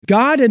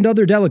God and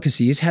Other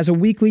Delicacies has a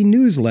weekly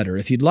newsletter.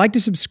 If you'd like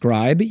to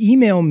subscribe,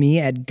 email me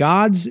at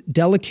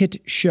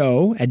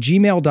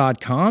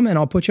godsdelicateshow@gmail.com and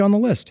I'll put you on the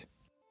list.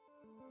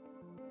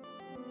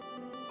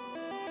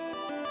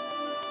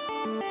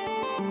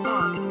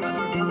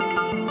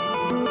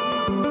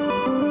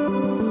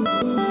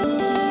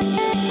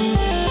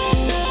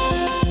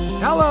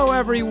 Hello,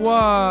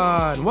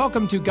 everyone.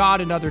 Welcome to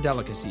God and Other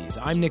Delicacies.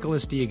 I'm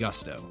Nicholas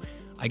D'Augusto.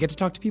 I get to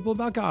talk to people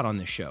about God on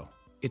this show.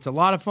 It's a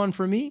lot of fun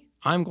for me.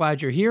 I'm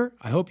glad you're here.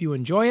 I hope you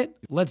enjoy it.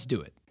 Let's do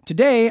it.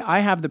 Today, I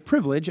have the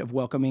privilege of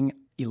welcoming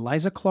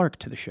Eliza Clark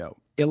to the show.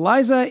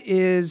 Eliza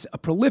is a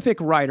prolific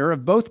writer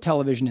of both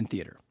television and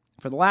theater.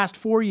 For the last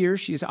 4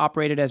 years, she's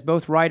operated as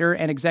both writer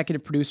and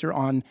executive producer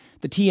on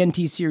the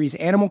TNT series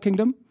Animal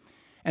Kingdom,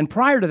 and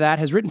prior to that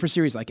has written for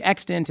series like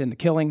Extant and The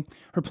Killing.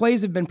 Her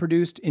plays have been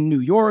produced in New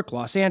York,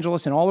 Los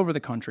Angeles, and all over the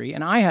country,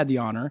 and I had the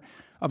honor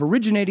of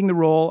originating the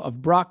role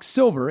of Brock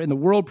Silver in the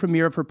world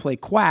premiere of her play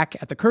Quack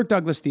at the Kirk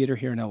Douglas Theater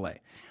here in LA.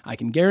 I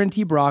can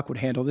guarantee Brock would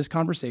handle this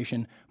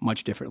conversation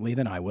much differently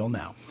than I will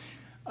now.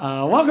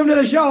 Welcome to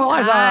the show,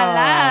 Eliza.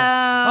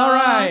 Hello. All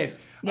right.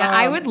 Yeah,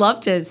 I would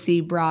love to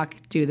see Brock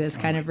do this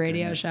kind of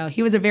radio show.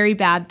 He was a very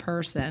bad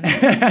person.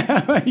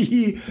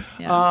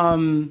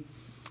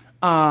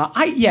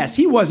 Yes,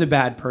 he was a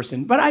bad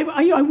person, but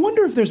I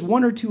wonder if there's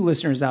one or two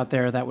listeners out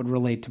there that would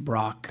relate to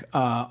Brock.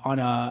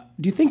 Do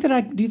you think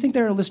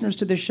there are listeners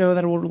to this show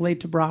that will relate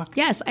to Brock?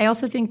 Yes, I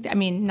also think. I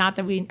mean, not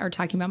that we are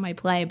talking about my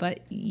play,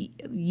 but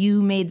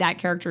you made that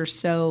character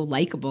so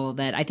likable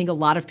that I think a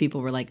lot of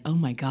people were like, "Oh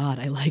my God,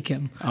 I like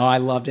him." Oh, I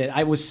loved it.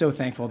 I was so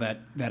thankful that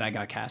I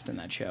got cast in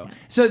that show. Yeah.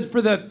 So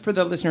for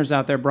the listeners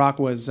out there, Brock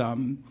was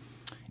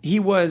he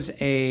was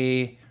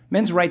a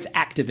men's rights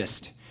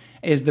activist.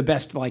 Is the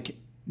best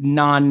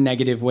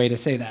non-negative way to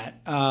say that.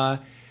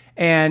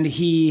 And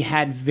he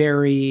had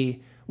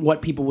very,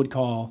 what people would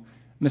call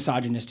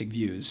misogynistic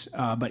views.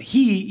 But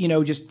he,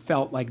 just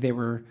felt like they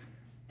were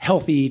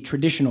healthy,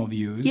 traditional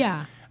views.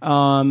 Yeah.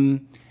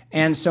 And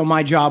so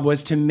my job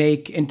was to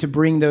make and to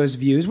bring those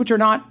views, which are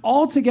not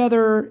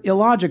altogether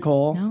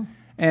illogical. No.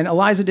 And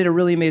Eliza did a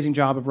really amazing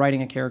job of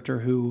writing a character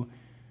who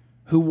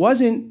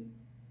wasn't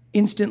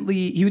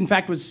instantly, he in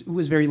fact was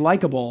very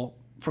likable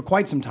for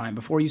quite some time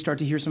before you start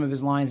to hear some of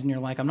his lines and you're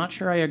like, I'm not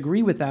sure I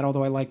agree with that,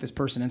 although I like this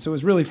person. And so it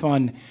was really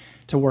fun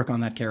to work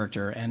on that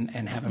character and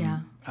have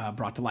him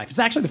brought to life. It's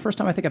actually the first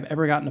time I think I've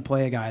ever gotten to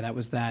play a guy that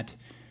was that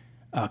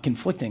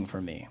conflicting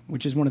for me,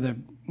 which is one of the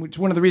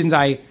reasons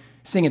I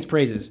sing its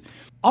praises.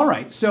 All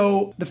right,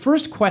 so the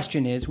first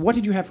question is, what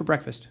did you have for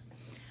breakfast?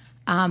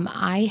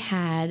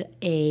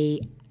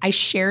 I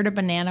shared a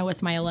banana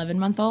with my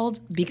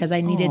 11-month-old because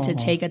I needed to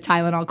take a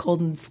Tylenol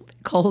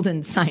cold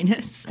and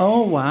sinus.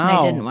 Oh, wow. And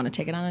I didn't want to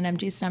take it on an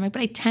empty stomach, but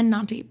I tend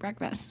not to eat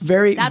breakfast.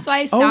 That's why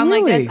I sound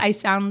really? like this. I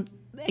sound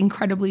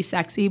incredibly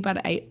sexy,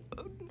 but I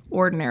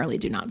ordinarily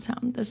do not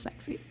sound this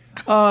sexy.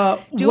 I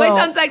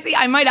sound sexy?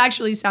 I might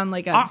actually sound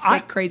like a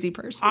sick, crazy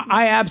person.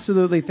 I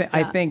absolutely think.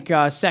 I think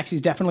sexy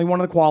is definitely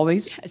one of the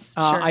qualities. Yes,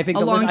 sure. I think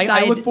I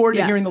look forward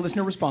to hearing the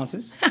listener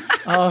responses.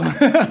 I'm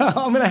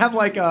gonna have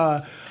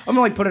I'm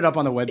gonna put it up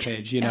on the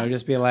webpage.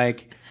 Just be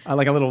like a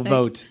little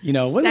vote.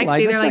 What's sexy?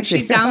 Eliza They're sexy? like,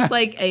 she sounds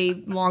like a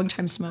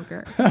longtime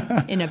smoker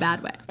in a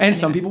bad way. And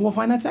some people will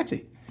find that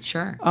sexy.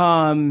 Sure.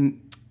 How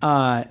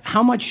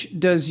much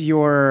does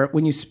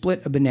when you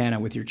split a banana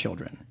with your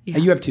children? Yeah.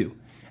 You have two.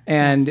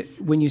 And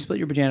when you split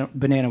your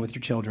banana with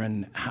your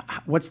children,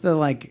 what's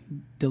the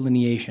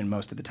delineation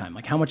most of the time?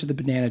 How much of the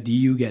banana do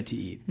you get to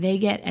eat? They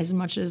get as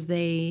much as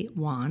they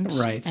want,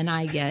 right? And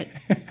I get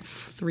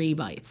 3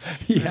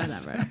 bites.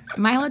 Yes. Whatever.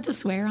 Am I allowed to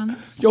swear on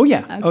this? Oh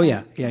yeah. Okay. Oh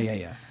yeah.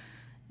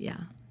 Yeah.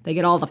 They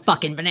get all the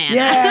fucking banana.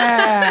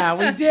 Yeah,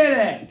 we did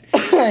it.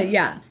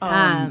 Yeah.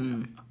 But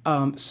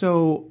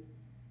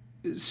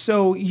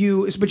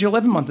your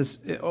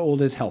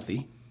 11-month-old is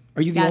healthy.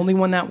 Are you the only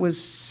one that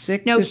was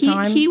sick this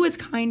time? No, he was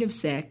kind of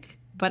sick,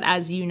 but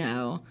as you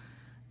know,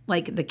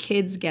 the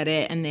kids get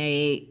it and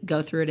they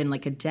go through it in a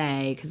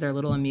day because their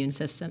little immune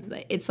system.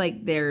 It's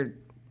you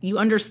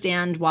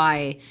understand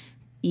why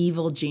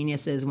evil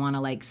geniuses want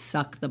to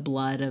suck the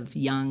blood of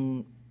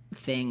young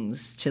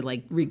things to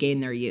regain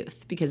their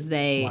youth because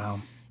they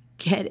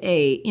get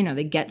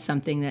they get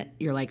something that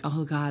you're like,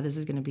 oh God, this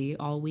is going to be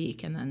all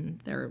week, and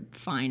then they're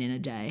fine in a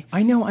day.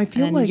 I know. I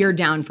feel and then you're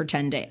down for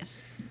 10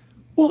 days.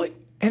 Well.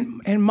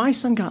 And my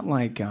son got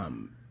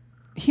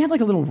he had a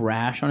little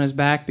rash on his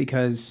back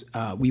because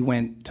we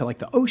went to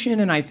the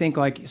ocean and I think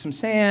some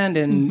sand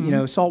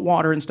and salt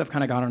water and stuff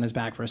kind of got on his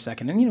back for a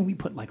second and we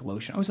put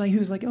lotion. He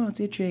was like, oh,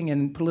 it's itching,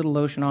 and put a little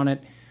lotion on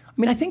it. I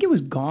mean, I think it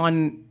was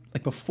gone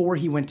before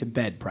he went to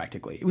bed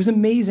practically. It was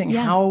amazing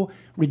how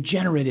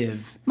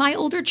regenerative. My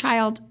older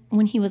child,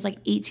 when he was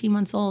 18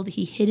 months old,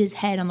 he hit his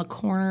head on the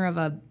corner of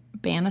a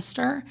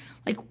banister,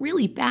 like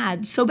really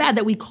bad, so bad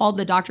that we called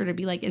the doctor to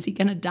be like, is he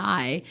gonna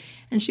die?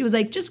 And she was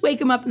like, just wake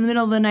him up in the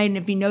middle of the night, and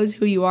if he knows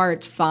who you are,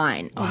 it's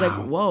fine. I was like,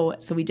 whoa.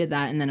 So we did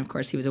that, and then of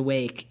course he was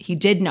awake. He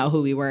did know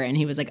who we were, and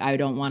he was like, I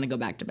don't want to go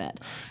back to bed.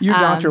 Your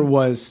doctor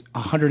was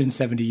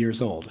 170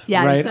 years old,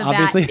 yeah, right?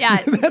 Obviously, yeah.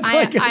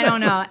 I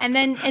don't know.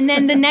 And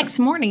then the next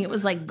morning it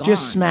was like gone.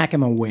 Just smack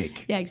him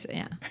awake. Yeah.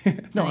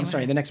 No, Anyway. I'm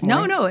sorry. The next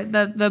morning.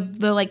 No.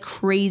 The like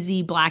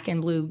crazy black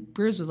and blue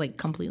bruise was like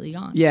completely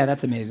gone. Yeah,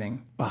 that's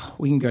amazing. Oh,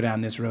 we can go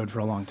down this road for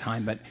a long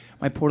time, but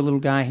my poor little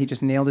guy, he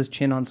just nailed his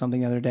chin on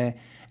something the other day.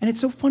 And it's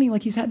so funny,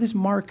 like he's had this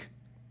mark.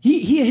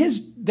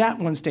 That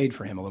one stayed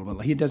for him a little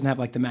bit. He doesn't have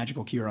like the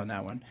magical cure on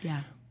that one.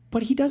 Yeah.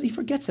 But he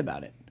forgets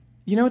about it.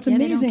 You know, it's they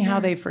don't amazing how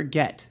care. they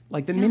forget.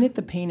 Like the minute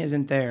the pain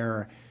isn't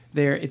there,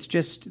 it's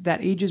just,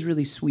 that age is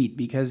really sweet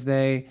because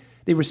they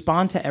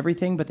respond to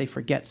everything, but they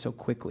forget so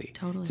quickly.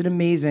 Totally. It's an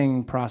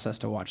amazing process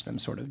to watch them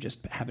sort of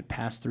just have it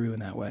pass through in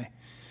that way.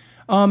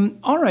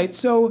 All right,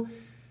 so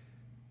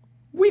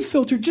we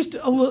filtered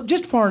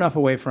just far enough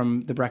away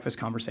from the breakfast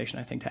conversation,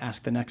 I think, to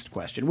ask the next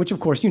question, which of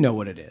course you know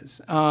what it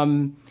is.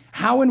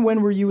 How and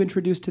when were you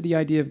introduced to the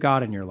idea of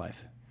God in your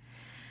life?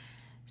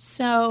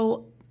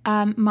 So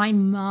my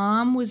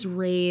mom was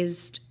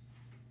raised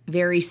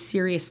very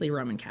seriously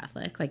Roman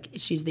Catholic. Like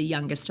she's the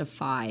youngest of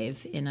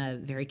 5 in a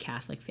very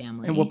Catholic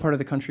family. And what part of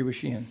the country was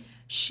she in?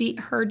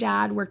 Her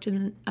dad worked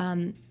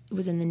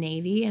was in the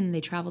Navy, and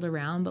they traveled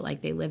around, but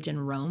like they lived in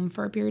Rome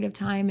for a period of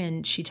time.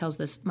 And she tells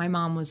this, my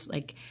mom was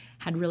like,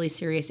 had really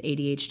serious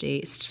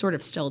ADHD, sort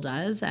of still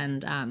does.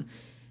 And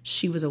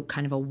she was a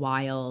kind of a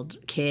wild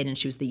kid, and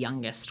she was the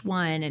youngest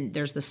one. And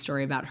there's this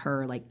story about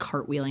her like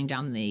cartwheeling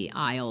down the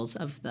aisles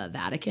of the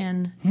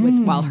Vatican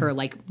while her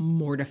like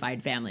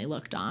mortified family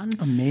looked on.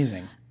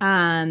 Amazing.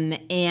 And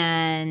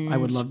I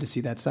would love to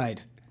see that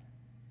sight.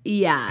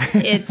 Yeah,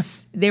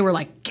 they were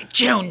like,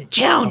 June.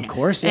 Of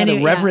course, yeah,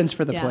 the reverence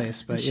for the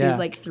place. But she was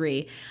like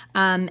 3.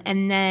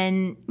 And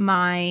then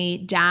my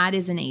dad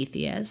is an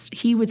atheist.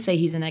 He would say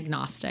he's an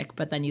agnostic,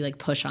 but then you like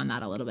push on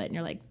that a little bit, and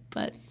you're like,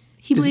 but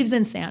he believes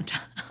in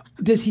Santa.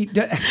 Does he,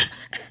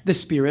 the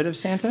spirit of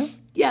Santa?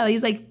 Yeah,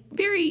 he's like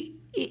very,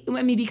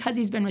 I mean, because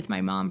he's been with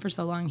my mom for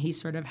so long, he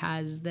sort of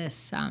has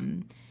this,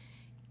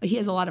 he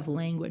has a lot of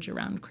language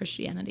around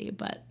Christianity,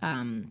 but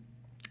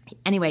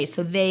anyway,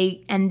 so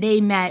they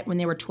met when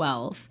they were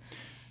 12.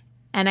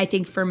 And I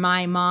think for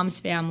my mom's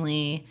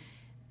family,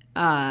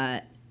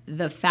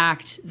 the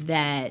fact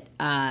that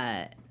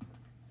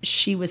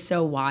she was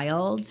so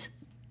wild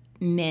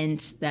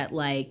meant that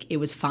like it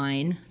was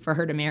fine for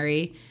her to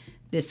marry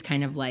this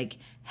kind of like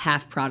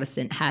half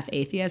Protestant, half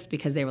atheist,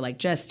 because they were like,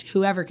 just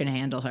whoever can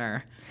handle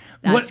her,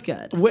 that's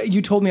good. What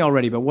you told me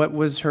already, but what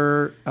was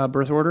her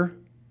birth order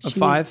of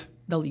 5?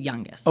 Was the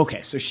youngest.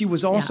 Okay, so she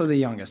was also the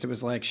youngest. It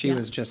was like she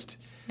was just...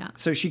 Yeah.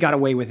 So she got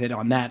away with it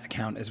on that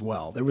account as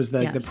well. There was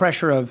the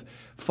pressure of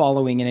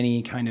following in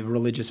any kind of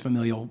religious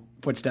familial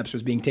footsteps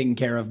was being taken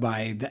care of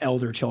by the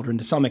elder children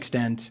to some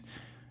extent.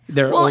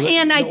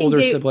 And I think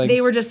siblings.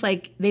 They were just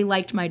like, they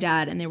liked my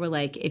dad, and they were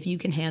like, if you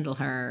can handle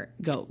her,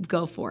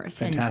 go forth.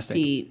 Fantastic.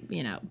 And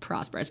be,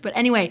 prosperous. But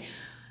anyway,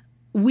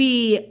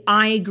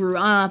 I grew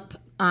up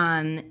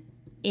in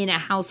a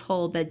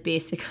household that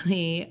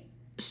basically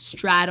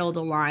straddled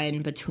a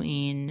line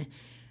between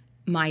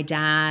my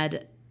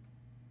dad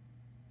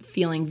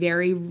feeling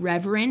very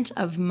reverent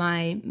of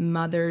my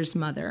mother's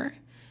mother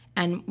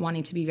and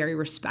wanting to be very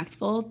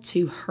respectful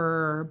to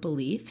her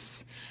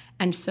beliefs.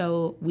 And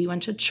so we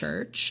went to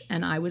church,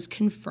 and I was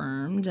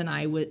confirmed, and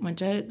I went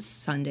to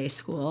Sunday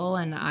school,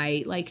 and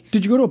I like...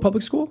 Did you go to a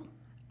public school?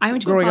 I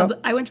went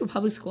to a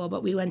public school,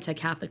 but we went to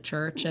Catholic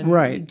church and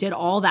we did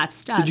all that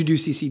stuff. Did you do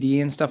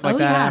CCD and stuff like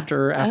that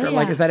after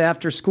like, is that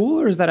after school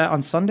or is that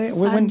on Sunday?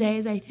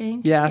 Sundays, I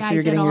think. Yeah, so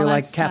you're getting your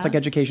like Catholic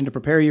education to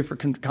prepare you for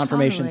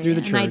confirmation through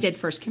the church. And I did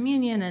First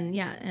Communion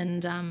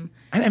and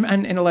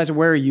Eliza,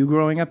 where are you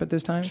growing up at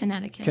this time?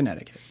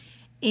 Connecticut.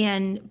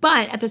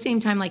 But at the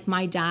same time, like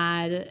my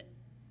dad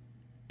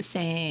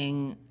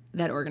saying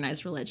that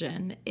organized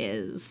religion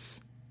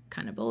is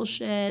kind of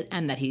bullshit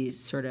and that he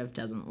sort of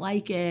doesn't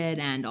like it,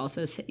 and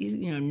also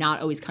not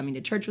always coming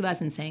to church with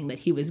us and saying that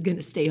he was going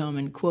to stay home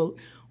and quote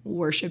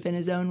worship in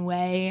his own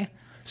way.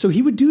 So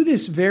he would do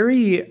this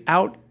very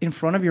out in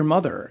front of your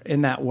mother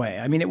in that way.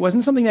 I mean, it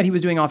wasn't something that he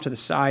was doing off to the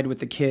side with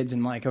the kids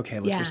and like, okay,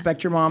 let's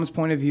respect your mom's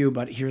point of view,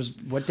 but here's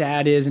what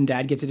dad is, and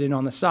dad gets it in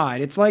on the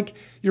side. It's like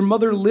your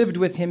mother lived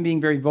with him being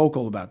very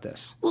vocal about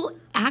this. Well,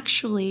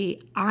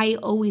 actually, I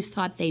always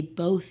thought they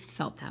both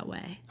felt that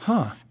way.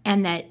 Huh.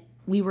 And that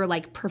we were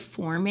like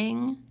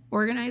performing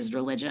organized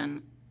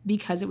religion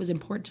because it was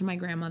important to my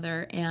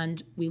grandmother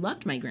and we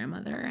loved my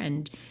grandmother.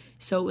 And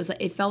so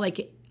it felt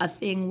like a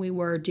thing we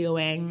were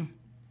doing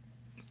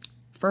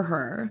for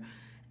her,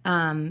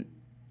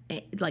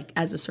 like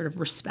as a sort of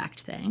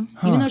respect thing,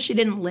 even though she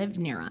didn't live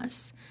near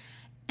us.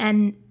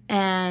 And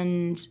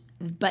I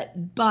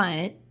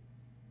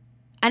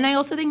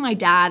also think my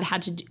dad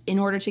had to, in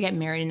order to get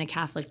married in a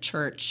Catholic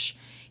church,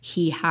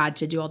 he had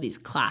to do all these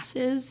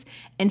classes.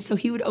 And so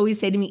he would always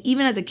say to me,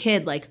 even as a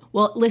kid, like,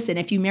 well, listen,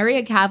 if you marry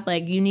a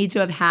Catholic, you need to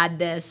have had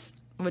this,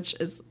 which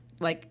is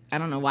like, I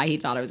don't know why he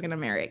thought I was going to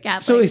marry a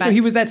Catholic.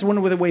 So that's one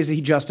of the ways that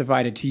he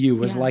justified it to you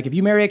was like, if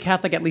you marry a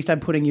Catholic, at least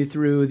I'm putting you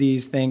through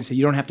these things so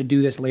you don't have to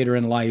do this later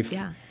in life.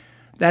 Yeah.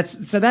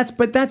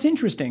 But that's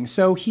interesting.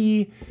 So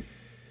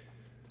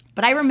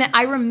But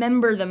I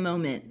remember the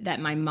moment that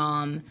my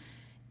mom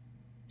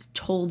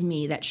told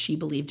me that she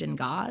believed in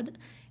God,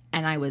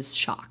 and I was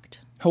shocked.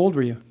 How old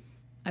were you?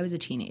 I was a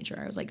teenager.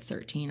 I was like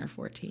 13 or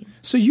 14.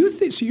 So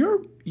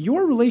your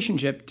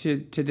relationship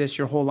to this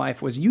your whole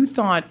life was you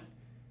thought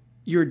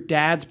your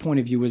dad's point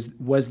of view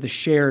was the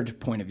shared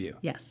point of view.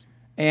 Yes.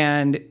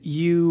 And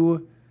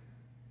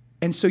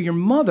so your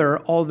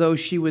mother, although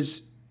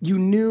you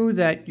knew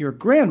that your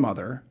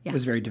grandmother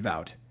was very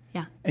devout.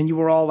 Yeah. And you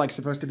were all like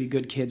supposed to be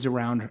good kids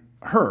around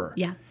her.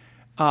 Yeah.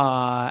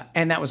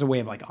 And that was a way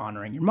of like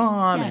honoring your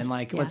mom and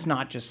like, let's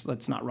not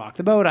rock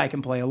the boat. I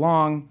can play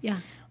along. Yeah.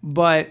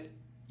 But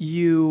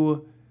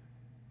you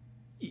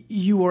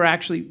were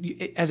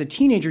actually, as a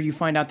teenager, you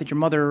find out that your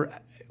mother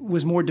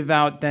was more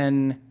devout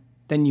than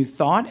you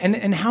thought.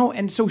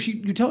 And so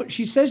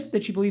she says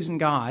that she believes in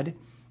God.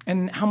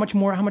 And how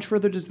much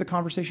further does the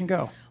conversation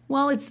go?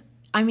 Well,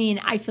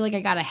 I feel like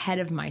I got ahead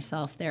of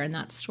myself there in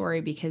that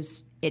story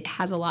because it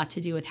has a lot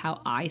to do with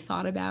how I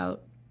thought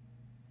about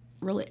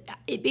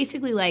it.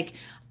 Basically, like,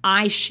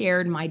 I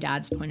shared my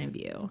dad's point of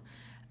view.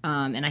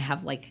 And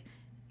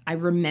I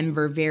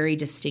remember very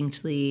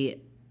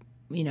distinctly,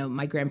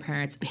 my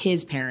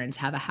his parents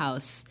have a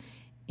house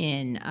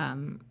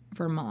in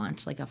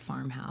Vermont, like a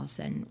farmhouse.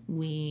 And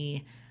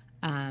we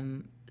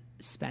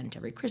spent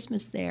every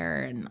Christmas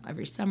there and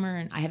every summer.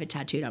 And I have it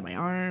tattooed on my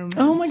arm.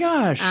 Oh, my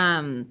gosh.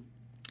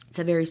 It's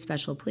a very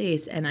special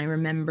place. And I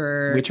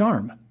remember... Which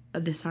arm?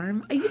 This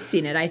arm. You've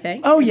seen it, I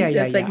think. Oh, yeah, it's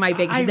yeah, just like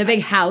the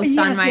big house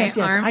on my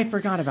arm. I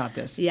forgot about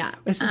this. Yeah.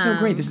 This is so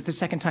great. This is the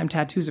second time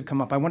tattoos have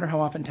come up. I wonder how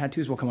often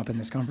tattoos will come up in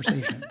this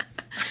conversation.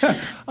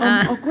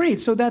 Great.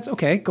 So that's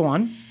okay. Go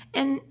on.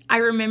 And I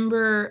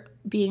remember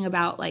being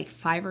about like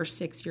 5 or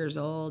 6 years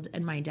old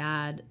and my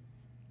dad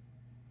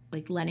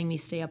like letting me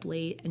stay up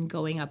late and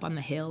going up on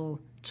the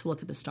hill to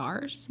look at the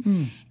stars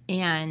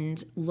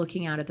and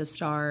looking out at the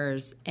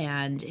stars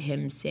and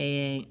him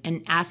saying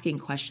and asking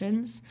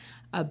questions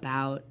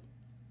about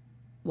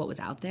what was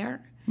out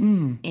there.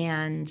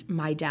 And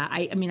my dad,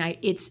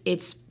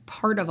 it's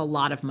part of a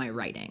lot of my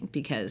writing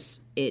because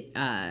it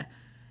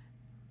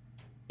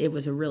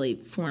was a really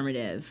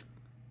formative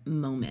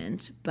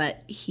moment,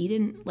 but he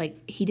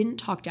didn't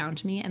talk down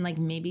to me, and like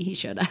maybe he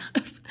should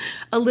have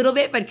a little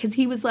bit, but because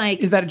he was like,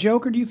 is that a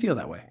joke or do you feel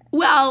that way?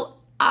 Well,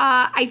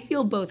 I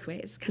feel both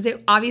ways because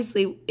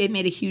it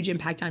made a huge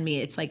impact on me.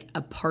 It's like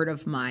a part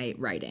of my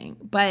writing,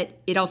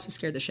 but it also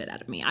scared the shit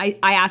out of me. I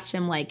asked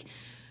him like,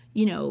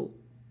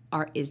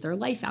 is there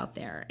life out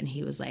there? And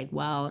he was like,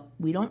 well,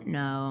 we don't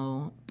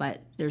know,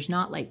 but there's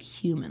not like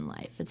human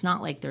life. It's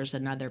not like there's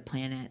another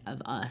planet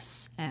of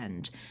us.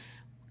 And,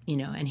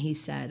 and he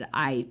said,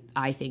 I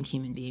think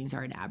human beings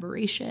are an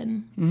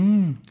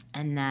aberration.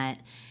 And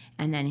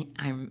then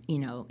I'm,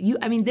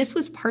 this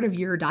was part of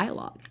your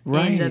dialogue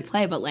in the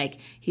play, but like,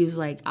 he was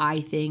like,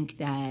 I think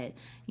that,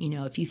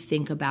 if you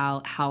think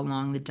about how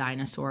long the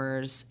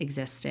dinosaurs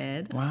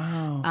existed,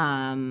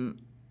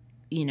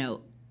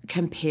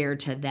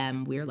 compared to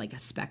them, we're like a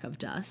speck of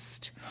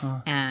dust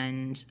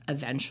and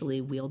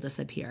eventually we'll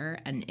disappear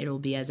and it'll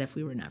be as if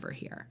we were never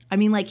here.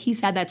 He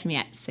said that to me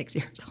at 6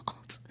 years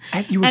old.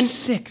 You were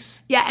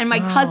 6? Yeah, and my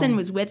cousin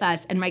was with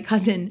us, and my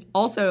cousin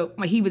also,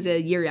 he was a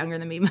year younger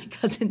than me.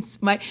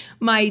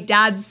 My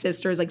dad's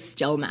sister is like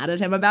still mad at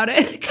him about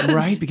it.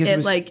 Because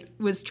it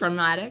was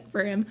traumatic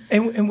for him.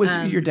 And was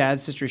your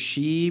dad's sister,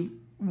 she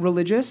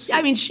religious?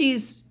 I think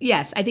she's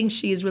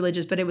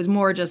religious, but it was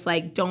more just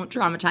like, don't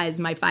traumatize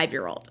my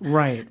 5-year-old.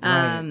 Right.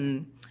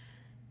 And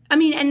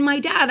my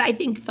dad, I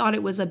think, thought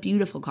it was a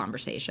beautiful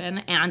conversation,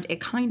 and it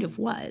kind of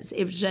was.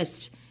 It was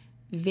just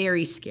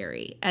very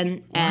scary.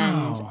 And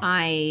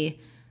I,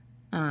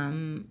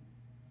 the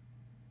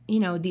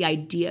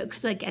idea,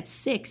 because like at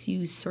 6,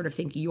 you sort of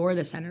think you're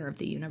the center of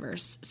the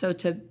universe. So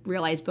to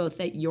realize both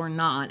that you're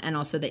not and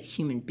also that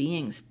human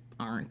beings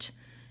aren't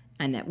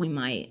and that we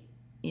might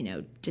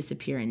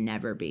disappear and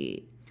never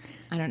be.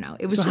 I don't know.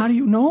 It was. So how do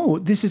you know?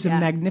 This is a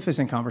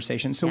magnificent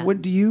conversation. So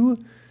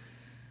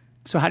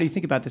So how do you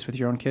think about this with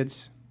your own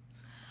kids?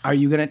 Are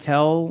you going to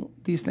tell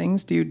these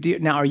things?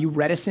 Now, are you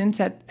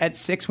reticent at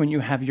 6 when you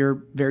have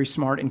your very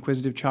smart,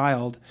 inquisitive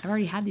child? I've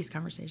already had these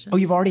conversations. Oh,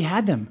 you've already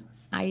had them?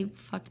 I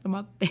fucked them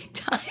up big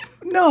time.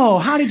 No,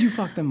 how did you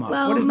fuck them up?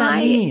 Well, what does that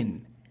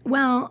mean?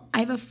 Well,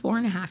 I have a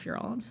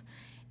 4.5-year-old,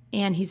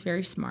 and he's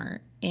very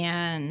smart,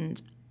 and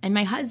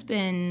my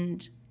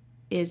husband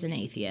is an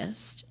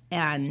atheist,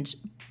 and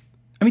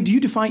do you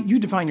define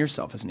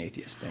yourself as an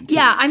atheist then too?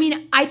 Yeah,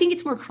 I think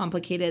it's more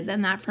complicated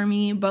than that for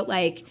me, but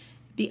like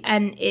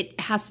and it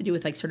has to do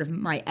with like sort of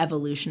my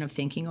evolution of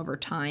thinking over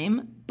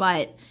time,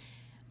 but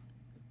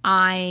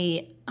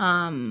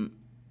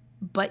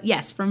but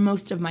yes, for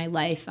most of my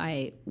life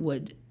I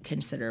would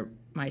consider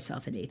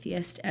myself an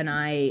atheist.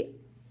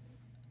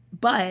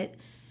 But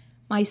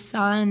my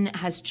son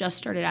has just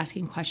started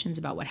asking questions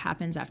about what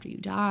happens after you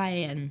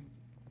die.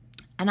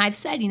 And I've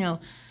said,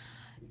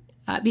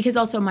 because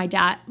also my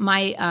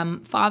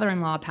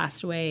father-in-law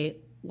passed away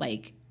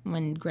like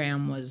when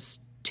Graham was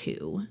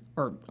 2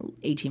 or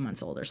 18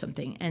 months old or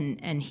something.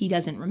 And he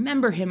doesn't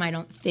remember him, I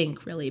don't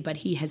think really, but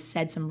he has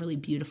said some really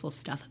beautiful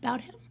stuff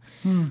about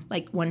him.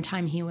 Like one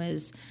time he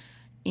was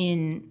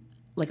in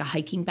like a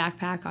hiking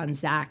backpack on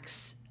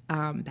Zach's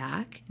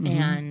back,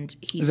 and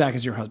Zach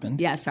is your husband.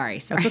 Yeah, sorry.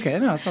 That's okay.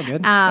 No, it's all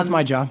good. That's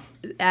my job.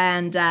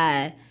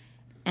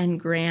 And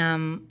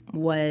Graham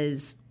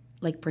was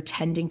like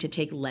pretending to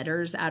take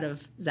letters out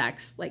of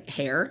Zach's like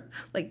hair,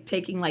 like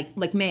taking like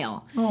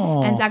mail.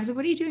 Aww. And Zach's like,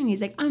 "What are you doing?"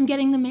 He's like, "I'm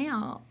getting the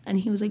mail." And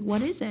he was like,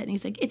 "What is it?" And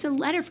he's like, "It's a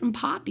letter from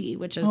Poppy,"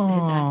 which is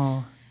his.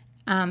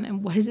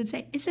 And what does it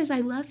say? It says,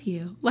 "I love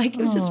you." Like,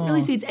 it was just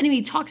really sweet. Anyway,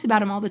 he talks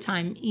about him all the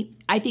time.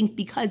 I think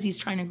because he's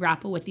trying to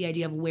grapple with the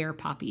idea of where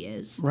Poppy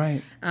is.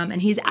 Right. And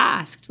he's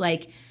asked,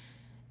 like,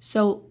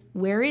 "So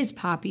where is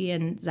Poppy?"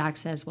 And Zach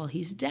says, "Well,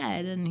 he's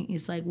dead." And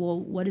he's like, "Well,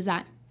 what is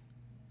that?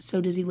 So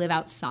does he live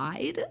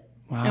outside?"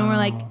 Wow. And we're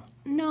like,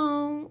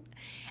 "No."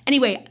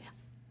 Anyway,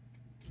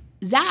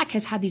 Zach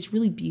has had these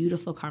really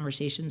beautiful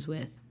conversations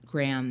with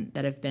Graham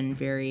that have been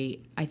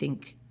I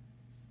think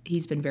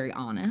he's been very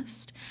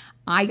honest.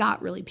 I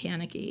got really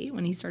panicky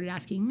when he started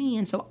asking me.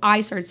 And so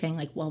I started saying,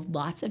 like, well,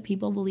 lots of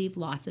people believe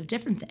lots of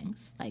different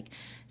things. Like,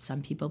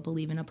 some people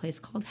believe in a place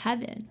called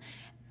heaven,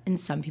 and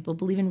some people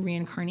believe in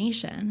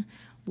reincarnation.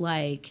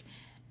 Like,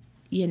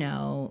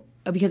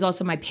 because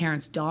also my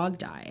parents' dog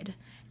died.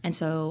 And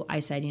so I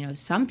said,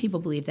 some people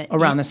believe that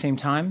around the same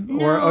time,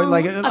 no, or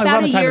like about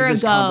around the a time year of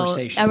this ago,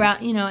 conversation.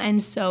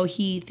 and so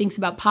he thinks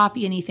about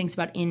Poppy and he thinks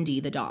about Indy,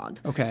 the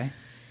dog. Okay.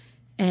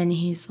 And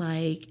he's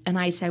like, and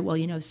I said, well,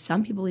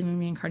 some people believe in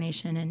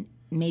reincarnation, and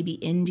maybe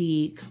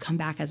Indy could come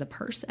back as a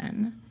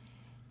person.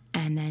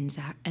 And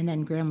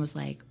then Graham was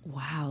like,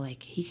 wow,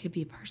 like he could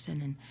be a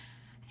person,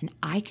 and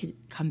I could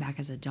come back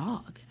as a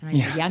dog. And I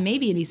said, yeah,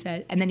 maybe. And he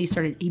said, and then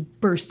he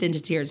burst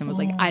into tears and was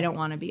like, I don't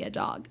want to be a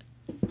dog.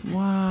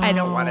 Wow. I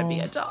don't want to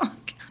be a dog.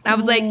 And I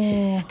was like,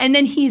 and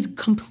then he's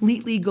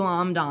completely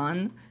glommed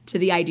on to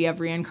the idea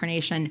of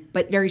reincarnation,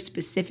 but very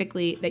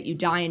specifically that you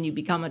die and you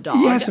become a dog.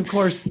 Yes, of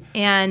course.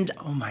 And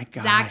oh my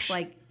gosh. Zach's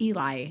like,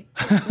 Eli,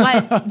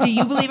 what? Do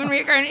you believe in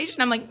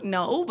reincarnation? I'm like,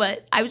 no,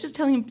 but I was just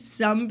telling him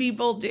some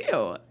people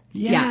do.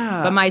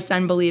 Yeah. But my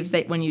son believes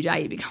that when you die,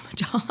 you become a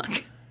dog.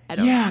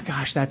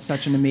 Gosh, that's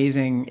such an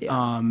amazing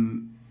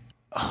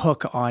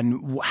hook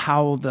on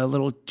how the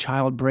little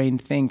child brain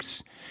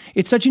thinks.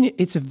 It's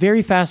a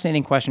very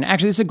fascinating question.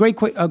 Actually, this is a great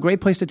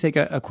place to take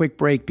a quick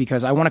break,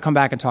 because I want to come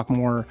back and talk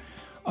more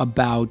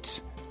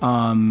about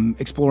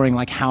exploring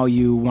like how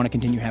you want to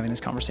continue having this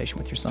conversation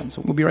with your son.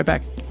 So we'll be right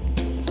back.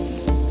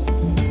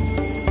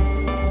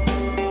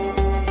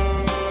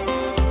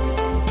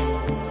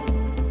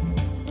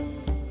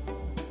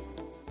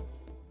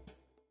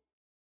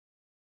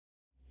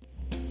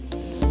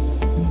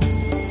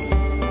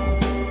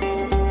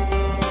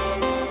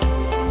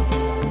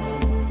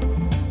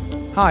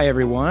 Hi,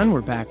 everyone.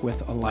 We're back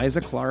with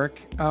Eliza Clark.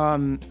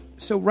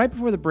 So right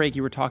before the break,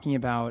 you were talking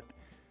about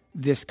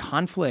this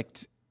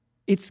conflict.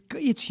 It's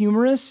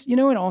humorous, It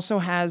also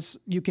has,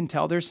 you can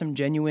tell there's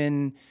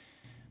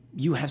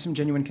you have some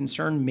genuine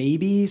concern,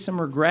 maybe some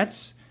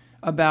regrets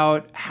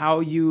about how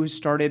you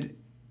started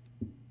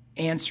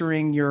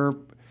answering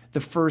the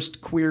first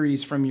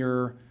queries from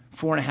your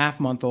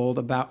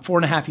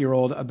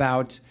 4.5-year-old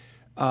about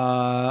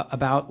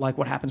like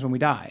what happens when we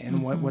die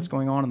and what's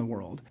going on in the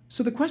world.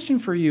 So the question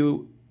for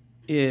you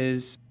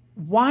is,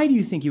 why do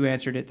you think you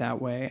answered it that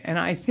way? And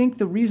I think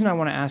the reason I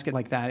want to ask it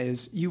like that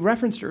is, you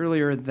referenced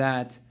earlier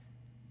that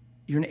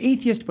you're an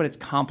atheist, but it's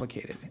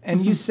complicated.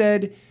 And you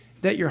said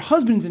that your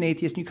husband's an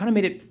atheist, and you kind of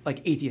made it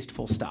like atheist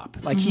full stop.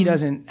 Like he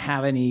doesn't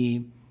have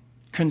any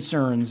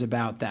concerns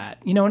about that.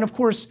 And of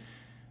course,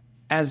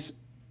 as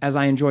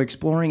I enjoy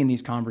exploring in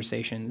these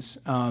conversations,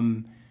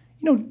 we're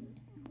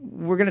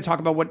going to talk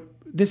about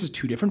this is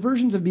two different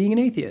versions of being an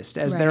atheist,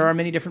 as there are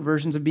many different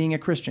versions of being a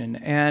Christian.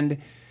 And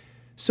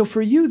so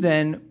for you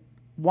then,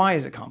 why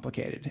is it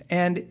complicated?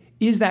 And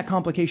is that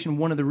complication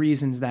one of the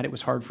reasons that it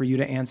was hard for you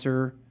to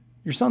answer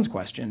your son's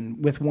question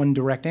with one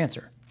direct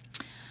answer?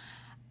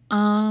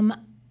 Well,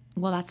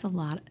 that's a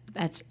lot.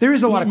 There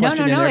is a lot of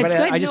question in there, but good.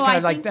 I just kind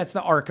of like, that's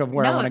the arc of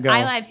where I want to go.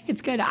 I think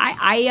it's good.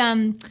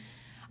 I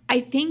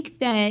think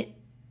that,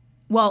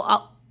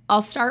 well,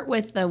 I'll start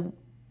with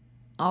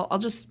I'll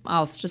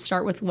just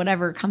start with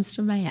whatever comes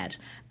to my head.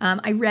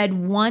 I read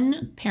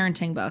one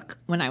parenting book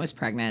when I was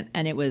pregnant,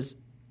 and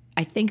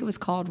I think it was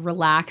called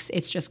Relax,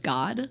 It's Just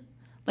God.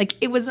 Like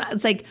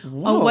it's like,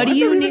 whoa, what do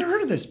you need? I've never even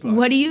heard of this book.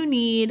 What do you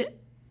need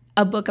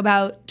a book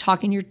about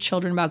talking to your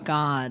children about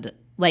God,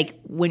 like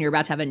when you're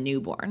about to have a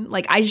newborn?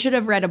 Like, I should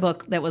have read a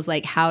book that was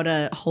like how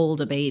to hold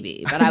a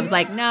baby, but I was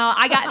like, no,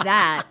 I got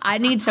that. I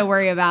need to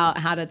worry about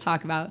how to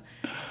talk about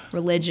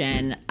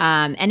religion.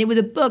 And it was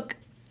a book,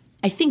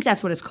 I think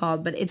that's what it's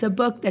called, but it's a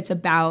book that's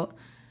about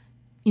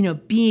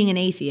being an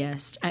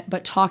atheist,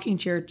 but talking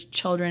to your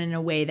children in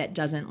a way that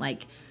doesn't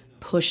like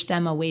push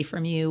them away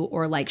from you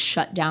or like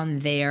shut down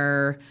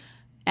their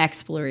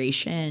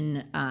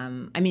exploration.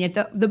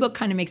 The book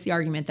kind of makes the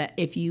argument that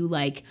if you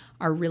like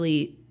are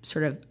really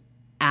sort of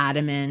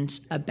adamant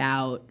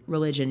about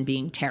religion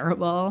being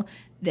terrible,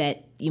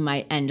 that you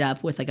might end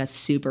up with like a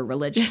super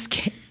religious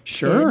kid.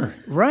 Sure,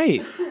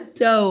 right.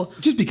 So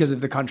just because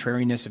of the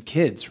contrariness of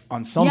kids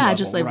on some level,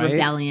 just like right?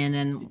 rebellion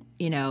and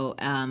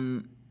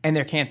and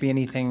there can't be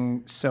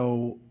anything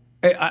so.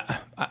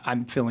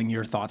 I'm filling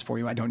your thoughts for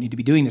you. I don't need to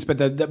be doing this, but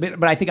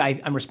but I think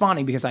I'm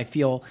responding because I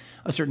feel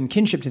a certain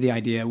kinship to the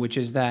idea, which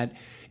is that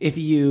if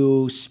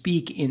you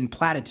speak in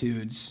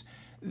platitudes,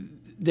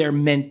 they're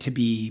meant to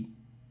be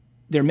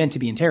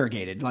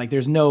interrogated. Like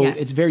there's no. Yes.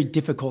 It's very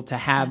difficult to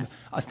have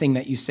a thing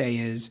that you say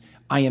is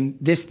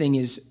this thing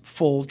is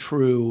full,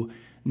 true,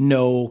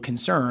 no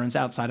concerns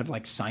outside of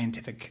like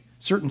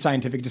certain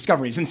scientific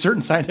discoveries, and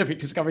certain scientific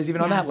discoveries,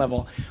 even on that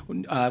level,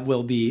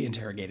 will be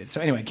interrogated. So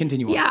anyway,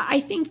 continue on. Yeah, I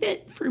think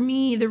that for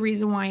me, the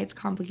reason why it's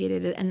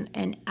complicated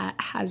and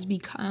has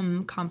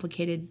become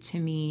complicated to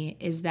me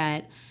is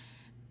that,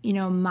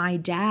 my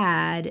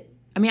dad,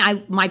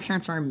 my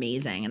parents are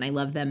amazing and I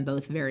love them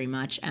both very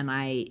much.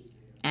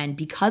 And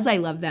because I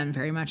love them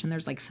very much and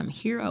there's like some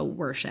hero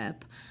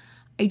worship,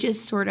 I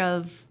just sort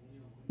of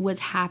was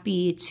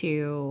happy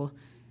to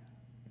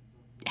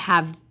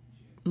have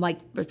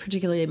like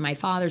particularly my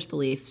father's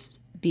beliefs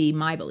be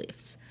my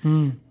beliefs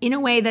in a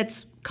way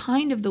that's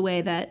kind of the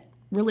way that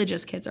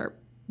religious kids are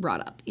brought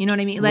up. You know what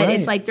I mean? Like, right.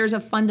 It's like there's a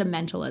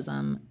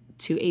fundamentalism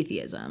to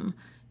atheism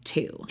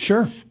too.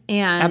 Sure.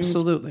 And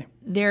absolutely.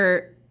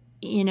 There,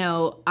 when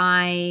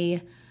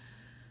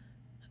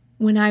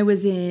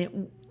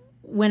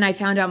I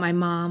found out my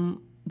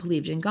mom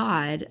believed in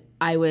God,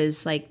 I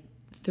was like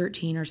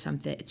 13 or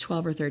something,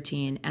 12 or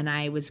 13, and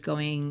I was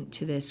going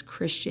to this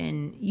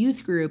Christian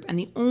youth group, and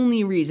the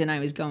only reason I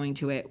was going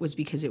to it was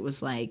because it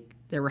was like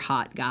there were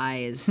hot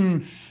guys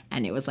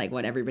and it was like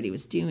what everybody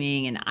was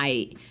doing, and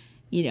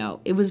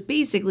it was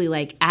basically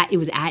like it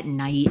was at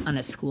night on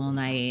a school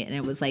night, and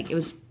it was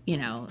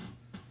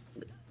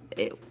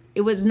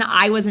not,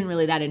 I wasn't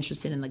really that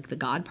interested in like the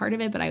God part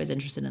of it, but I was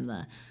interested in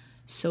the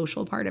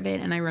social part of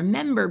it. And I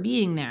remember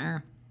being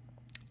there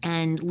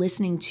and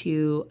listening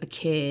to a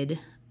kid,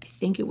 I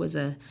think it was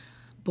a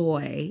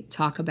boy,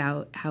 talk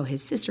about how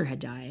his sister had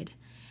died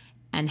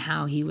and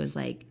how he was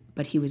like,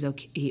 but he was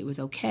okay. It was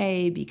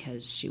okay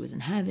because she was in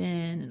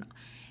heaven,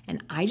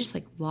 and I just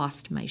like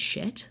lost my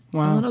shit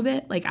a little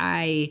bit. Like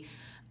I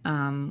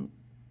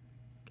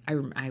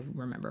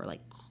remember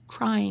like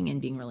crying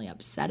and being really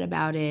upset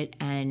about it,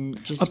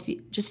 and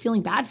just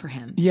feeling bad for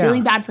him. Yeah.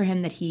 Feeling bad for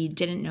him that he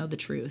didn't know the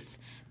truth,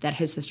 that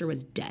his sister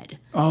was dead.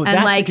 Oh, and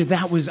I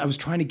was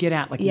trying to get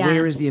at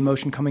where is the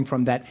emotion coming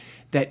from that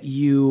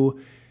you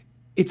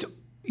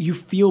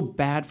feel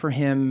bad for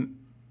him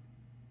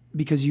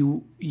because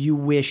you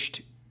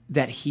wished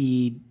that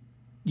he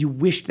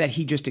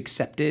just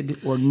accepted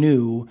or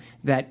knew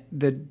that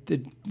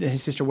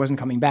his sister wasn't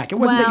coming back. It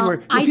wasn't that you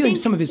were feeling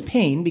some of his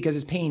pain, because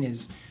his pain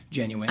is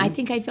genuine. I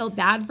think I felt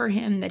bad for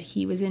him that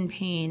he was in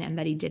pain and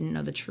that he didn't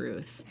know the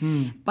truth.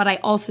 But I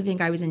also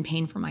think I was in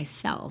pain for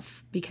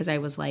myself, because I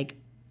was like,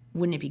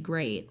 wouldn't it be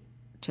great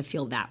to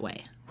feel that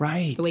way?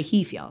 Right. The way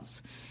he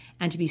feels.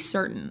 And to be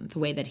certain, the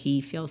way that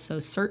he feels so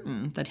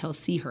certain that he'll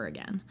see her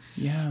again.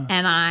 Yeah.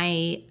 And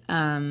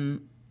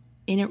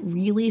and it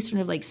really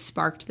sort of like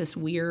sparked this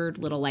weird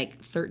little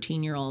like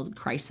 13-year-old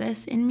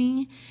crisis in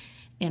me.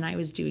 And I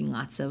was doing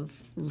lots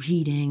of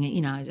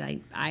reading,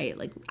 I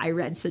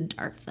read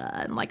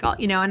Siddhartha and like all,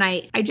 and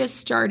I just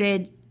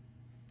started,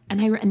 and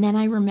then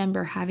I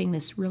remember having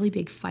this really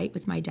big fight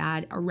with my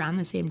dad around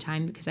the same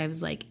time, because I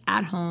was like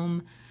at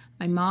home.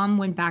 My mom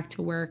went back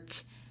to work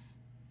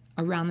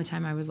around the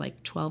time I was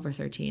like 12 or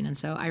 13. And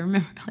so I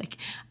remember like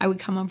I would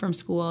come home from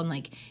school and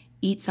like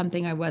eat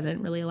something I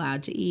wasn't really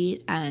allowed to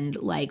eat and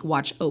like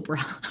watch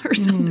Oprah or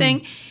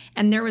something.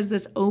 And there was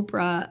this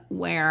Oprah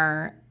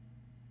where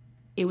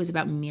it was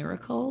about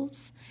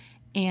miracles,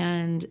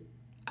 and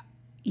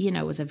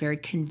it was a very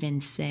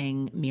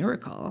convincing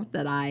miracle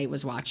that I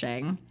was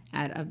watching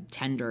at a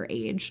tender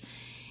age.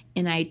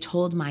 And I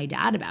told my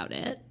dad about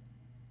it.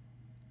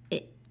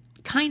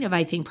 Kind of,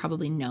 I think,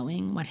 probably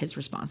knowing what his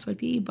response would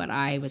be, but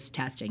I was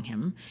testing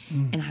him.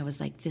 And I was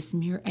like, this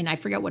mirror, and I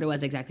forget what it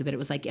was exactly, but it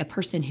was like a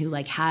person who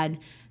like had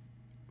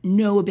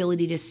no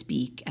ability to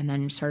speak and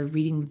then started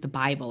reading the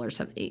Bible or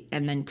something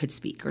and then could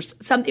speak or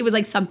something. It was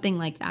like something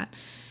like that.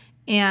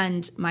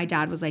 And my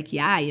dad was like,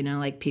 yeah,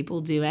 like people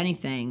do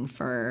anything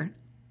for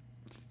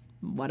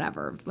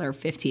whatever, or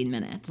 15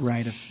 minutes.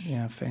 Right.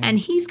 Fame. And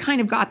he's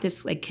kind of got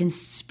this like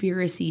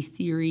conspiracy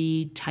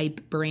theory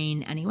type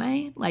brain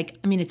anyway. Like,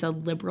 it's a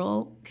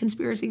liberal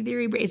conspiracy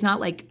theory, but it's not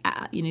like,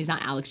 he's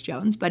not Alex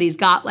Jones, but he's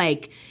got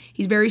like,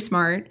 he's very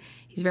smart.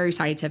 He's very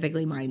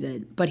scientifically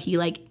minded, but he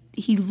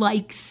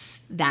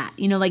likes that,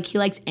 like he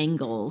likes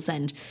angles,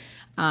 and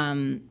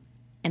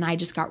I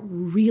just got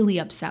really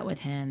upset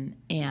with him,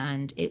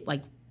 and it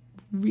like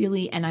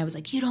really, and I was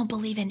like, you don't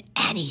believe in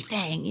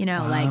anything, you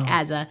know, like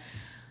as a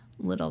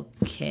little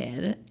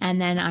kid.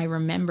 And then I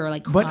remember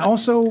like, But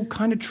also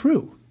kind of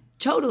true.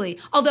 totally.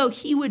 Although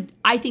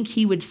I think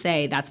he would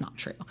say that's not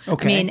true.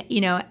 Okay. I mean,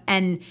 you know,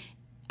 and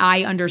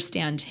I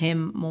understand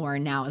him more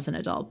now as an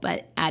adult.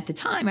 But at the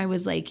time I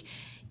was like,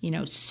 you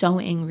know, so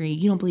angry.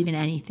 You don't believe in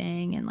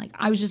anything. And like,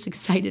 I was just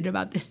excited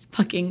about this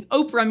fucking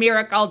Oprah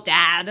miracle,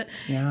 Dad.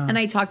 Yeah. And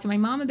I talked to my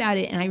mom about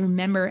it. And I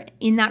remember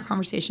in that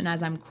conversation,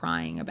 as I'm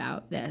crying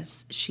about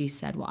this, she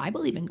said, well, I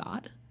believe in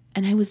God.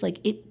 And I was like,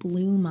 it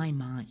blew my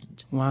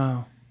mind.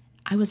 Wow.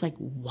 I was like,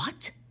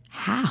 what?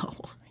 How?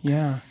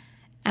 Yeah.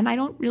 And I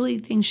don't really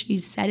think she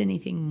said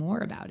anything more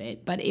about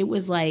it. But it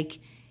was like,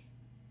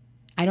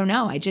 I don't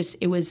know.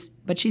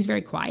 But she's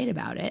very quiet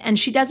about it. And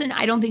she doesn't,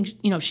 I don't think,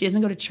 you know, she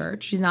doesn't go to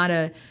church. She's not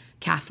a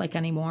Catholic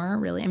anymore,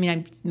 really. I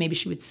mean, maybe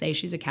she would say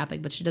she's a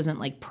Catholic, but she doesn't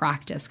like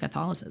practice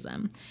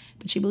Catholicism.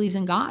 But she believes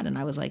in God. And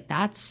I was like,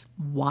 that's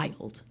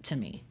wild to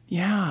me.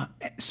 Yeah.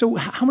 So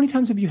how many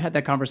times have you had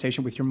that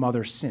conversation with your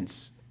mother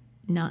since?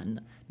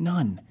 None.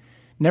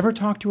 Never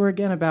talked to her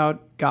again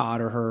about God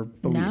or her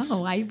beliefs?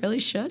 No, I really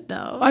should,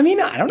 though. I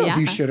mean, I don't know if Yeah.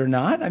 you should or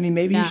not. I mean,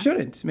 maybe you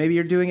shouldn't. Maybe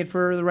you're doing it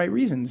for the right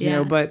reasons, you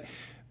know, but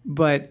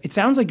it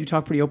sounds like you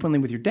talk pretty openly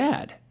with your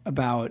dad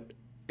about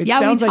it. Yeah,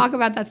 we sounds talk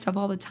about that stuff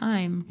all the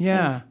time.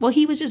 Yeah. Well,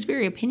 he was just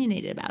very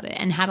opinionated about it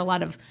and had a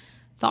lot of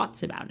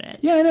thoughts about it.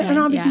 Yeah, and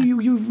obviously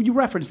you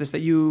referenced this, that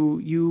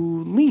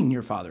you lean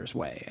your father's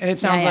way. And it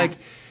sounds like,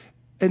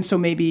 and so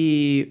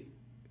maybe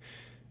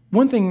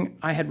one thing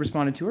I had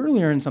responded to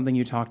earlier and something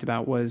you talked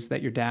about was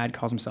that your dad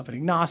calls himself an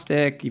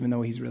agnostic, even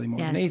though he's really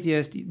more of an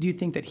atheist. Do you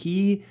think that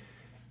he,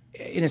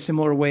 in a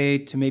similar way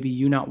to maybe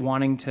you not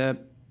wanting to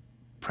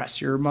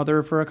press your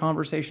mother for a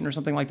conversation or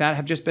something like that,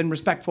 have just been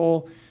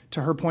respectful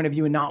to her point of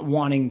view and not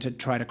wanting to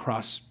try to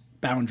cross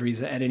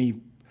boundaries at any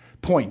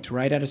point,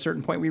 right? At a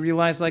certain point, we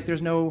realize like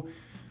there's no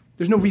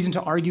reason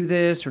to argue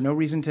this or no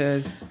reason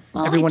to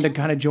everyone to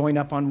kind of join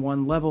up on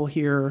one level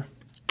here.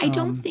 I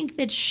don't think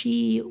that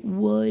she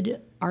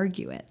would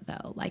argue it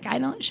though. Like I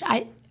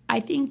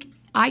think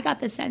I got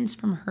the sense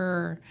from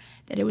her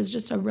that it was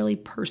just a really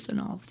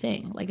personal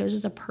thing. Like it was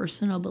just a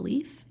personal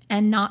belief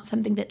and not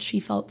something that she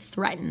felt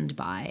threatened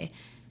by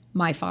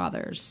my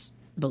father's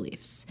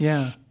beliefs.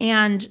 Yeah.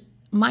 And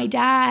my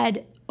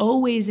dad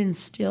always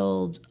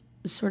instilled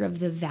sort of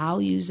the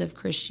values of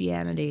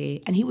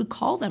Christianity, and he would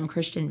call them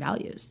Christian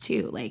values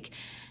too. Like,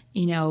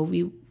 you know,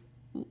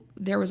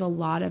 there was a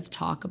lot of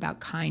talk about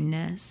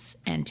kindness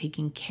and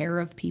taking care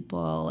of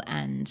people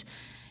and,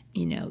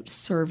 you know,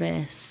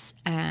 service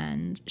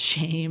and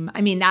shame.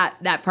 I mean,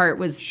 that part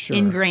was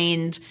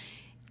ingrained.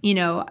 You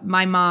know,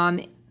 my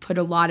mom put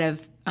a lot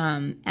of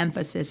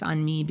emphasis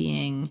on me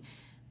being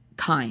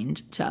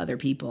kind to other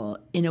people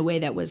in a way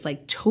that was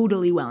like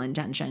totally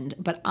well-intentioned.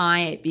 But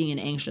I, being an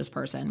anxious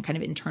person,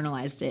 kind of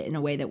internalized it in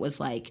a way that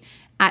was like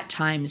at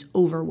times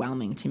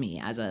overwhelming to me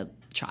as a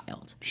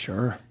child.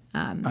 Sure.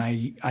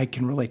 I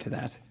can relate to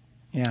that.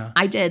 Yeah.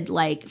 I did,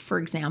 like, for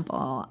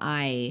example,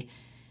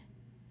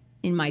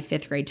 in my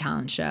 5th grade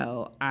talent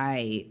show,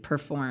 I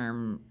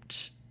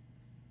performed.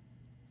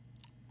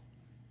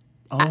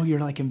 Oh, you're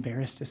like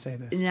embarrassed to say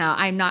this. No,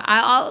 I'm not.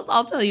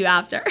 I'll tell you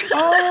after.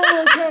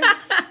 Oh, okay.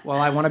 Well,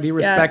 I want to be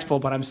respectful,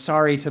 but I'm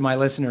sorry to my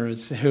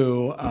listeners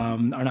who are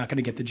not going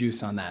to get the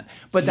juice on that.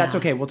 But that's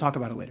okay. We'll talk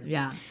about it later.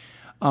 Yeah.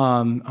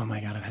 Oh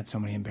my God, I've had so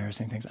many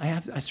embarrassing things. I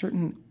have a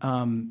certain.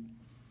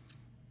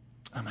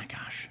 Oh my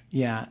gosh,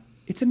 yeah.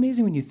 It's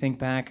amazing when you think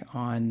back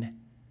on.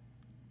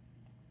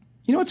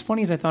 You know what's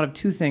funny is I thought of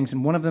 2 things,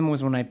 and one of them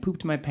was when I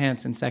pooped my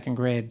pants in 2nd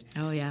grade.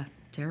 Oh yeah,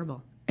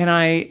 terrible. And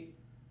I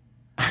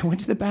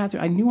went to the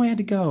bathroom. I knew I had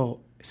to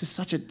go. This is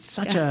such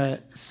a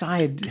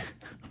side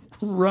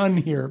run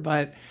here,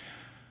 but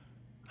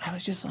I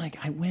was just like,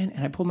 I went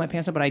and I pulled my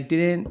pants up, but I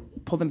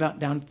didn't pull them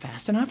down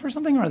fast enough or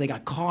something, or they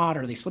got caught,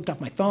 or they slipped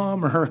off my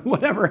thumb, or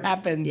whatever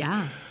happened.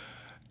 Yeah.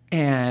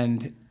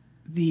 And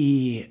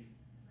the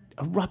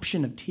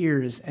eruption of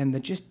tears and the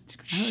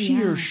just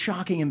sheer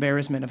shocking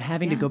embarrassment of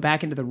having to go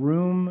back into the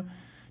room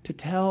to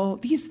tell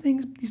these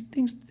things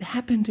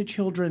happen to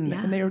children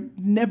and they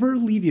never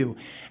leave you.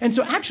 And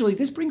so actually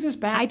this brings us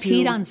back to... I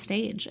peed on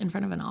stage in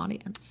front of an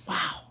audience.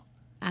 Wow.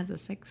 As a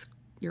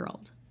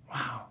 6-year-old.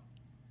 Wow.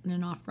 In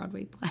an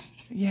off-Broadway play.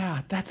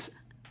 Yeah, that's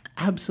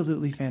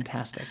absolutely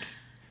fantastic.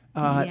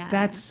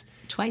 That's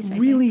twice,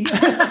 really...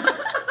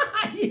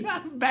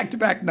 Yeah,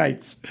 back-to-back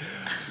nights.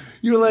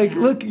 You're like,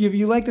 look,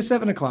 you like the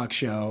 7 o'clock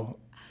show.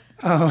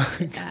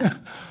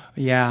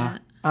 Yeah.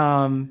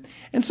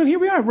 And so here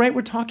we are, right?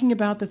 We're talking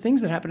about the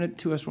things that happen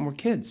to us when we're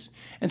kids.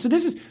 And so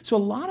so a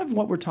lot of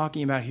what we're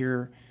talking about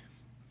here,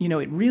 you know,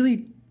 it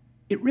really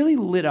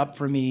lit up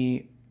for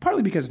me,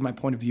 partly because of my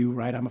point of view,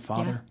 right? I'm a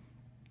father.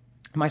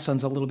 Yeah. My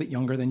son's a little bit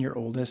younger than your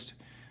oldest.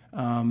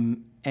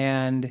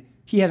 And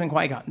he hasn't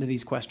quite gotten to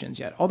these questions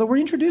yet, although we're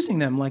introducing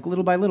them like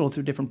little by little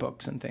through different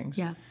books and things.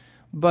 Yeah.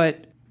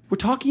 But we're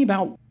talking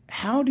about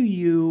how do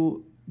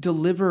you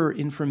deliver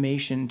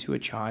information to a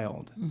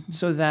child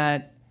so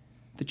that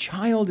the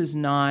child is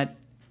not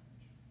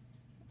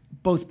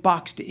both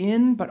boxed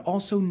in, but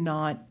also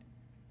not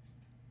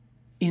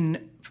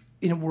in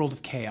a world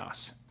of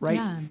chaos, right?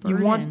 Yeah, you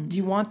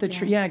burdened. want the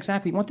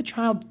exactly. You want the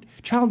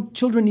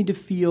children need to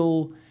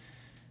feel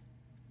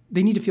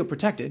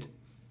protected.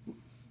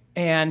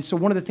 And so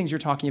one of the things you're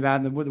talking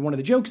about, and one of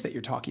the jokes that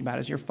you're talking about,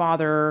 is your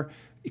father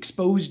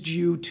exposed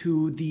you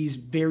to these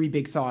very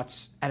big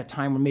thoughts at a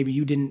time when maybe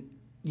you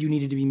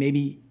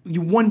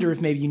wonder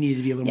if maybe you needed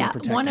to be a little more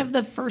protected. One of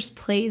the first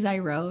plays I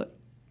wrote,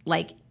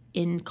 like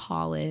in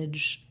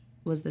college,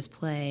 was this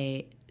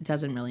play. It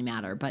doesn't really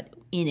matter, but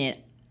in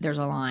it, there's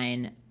a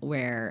line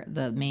where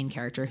the main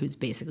character, who's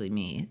basically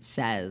me,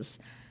 says,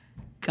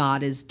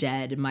 "God is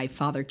dead. My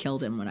father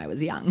killed him when I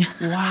was young."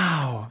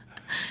 Wow.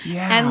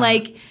 Yeah. And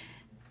like,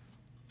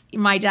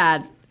 my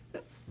dad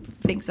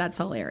thinks that's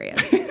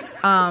hilarious.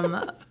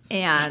 And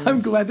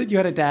I'm glad that you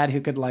had a dad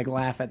who could like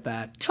laugh at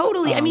that.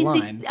 Totally.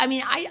 Line.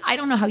 I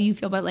don't know how you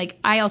feel, but like,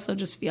 I also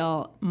just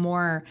feel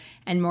more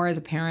and more as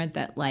a parent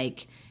that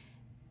like,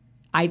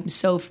 I don't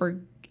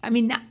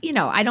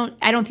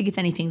think it's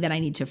anything that I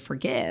need to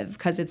forgive,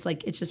 because it's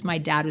like, it's just my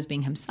dad was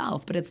being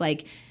himself, but it's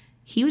like,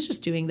 he was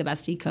just doing the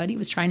best he could. He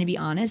was trying to be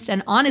honest.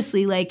 And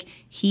honestly, like,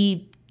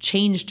 he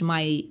changed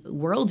my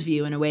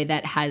worldview in a way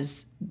that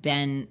has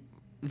been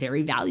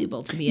very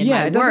valuable to me in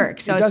my work.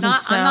 So I'm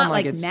not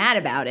like mad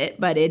about it,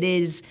 but it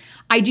is,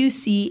 I do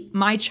see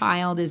my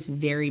child is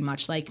very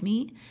much like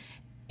me,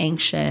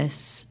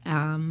 anxious,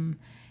 and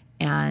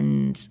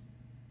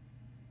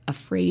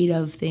afraid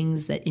of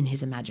things that in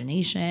his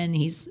imagination,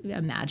 he's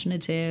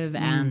imaginative,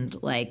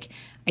 and like,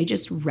 I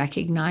just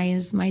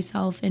recognize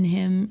myself in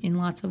him in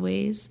lots of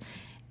ways.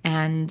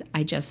 And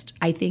I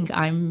think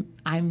I'm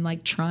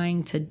like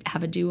trying to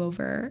have a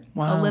do-over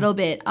a little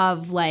bit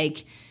of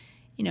like,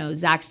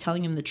 Zach's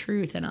telling him the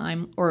truth, and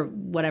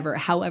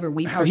however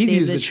we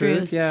perceive the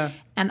truth. Yeah.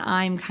 And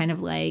I'm kind of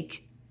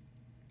like,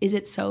 is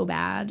it so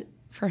bad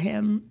for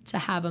him to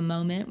have a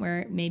moment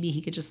where maybe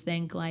he could just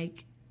think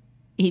like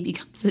he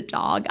becomes a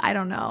dog? I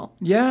don't know.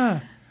 Yeah.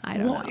 I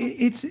don't know.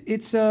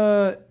 It's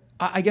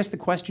I guess the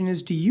question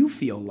is, do you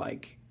feel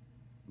like,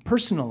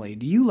 personally,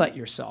 do you let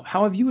yourself,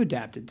 how have you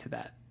adapted to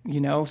that?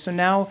 So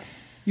now,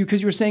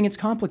 because you were saying it's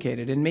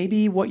complicated, and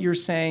maybe what you're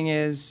saying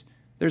is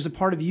there's a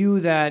part of you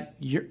that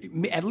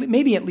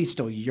maybe at least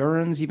still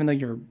yearns, even though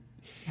your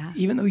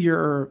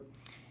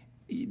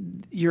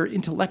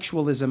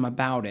intellectualism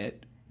about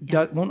it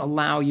won't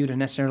allow you to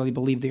necessarily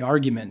believe the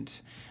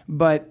argument,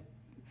 but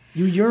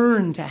you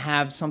yearn to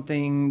have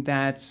something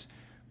that's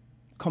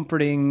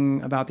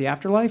comforting about the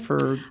afterlife.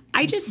 Or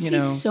I just see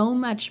so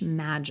much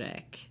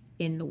magic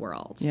in the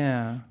world.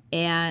 Yeah.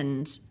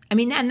 And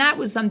and that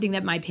was something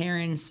that my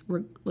parents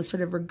was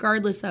sort of,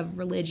 regardless of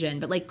religion,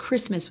 but like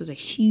Christmas was a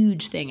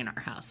huge thing in our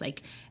house.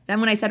 Like,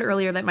 then when I said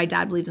earlier that my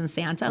dad believes in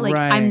Santa, like,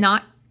 right. I'm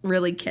not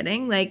really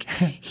kidding. Like,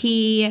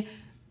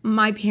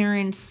 my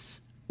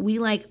parents, we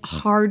like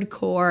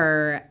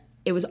hardcore,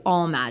 it was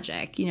all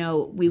magic.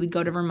 We would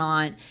go to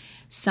Vermont.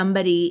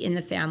 Somebody in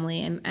the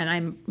family,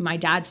 and my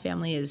dad's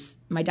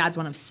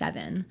one of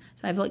 7.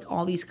 So I have like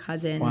all these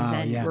cousins,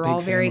 and we're all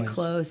very families.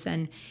 Close.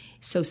 And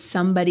so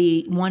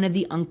one of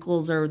the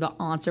uncles or the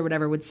aunts or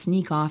whatever would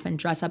sneak off and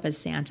dress up as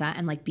Santa,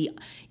 and like the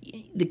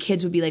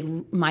kids would be like,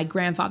 my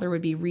grandfather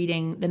would be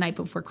reading The Night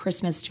Before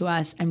Christmas to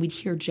us, and we'd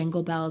hear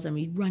jingle bells, and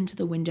we'd run to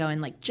the window,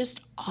 and like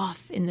just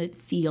off in the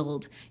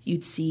field,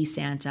 you'd see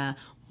Santa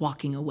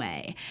walking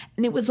away.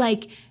 And it was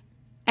like,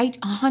 I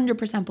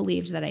 100%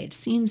 believed that I had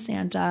seen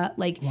Santa.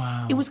 Like,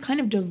 It was kind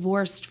of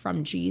divorced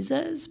from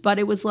Jesus, but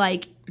it was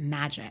like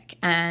magic.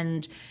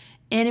 And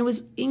it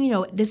was,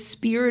 this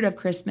spirit of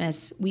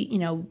Christmas,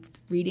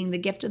 reading The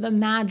Gift of the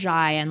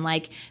Magi, and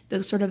like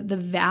the sort of the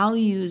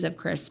values of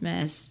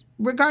Christmas,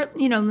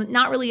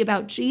 not really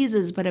about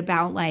Jesus, but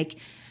about like,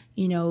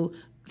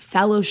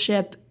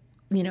 fellowship,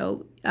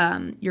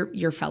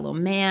 your fellow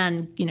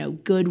man,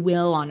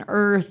 goodwill on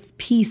earth,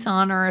 peace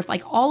on earth,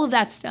 like all of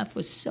that stuff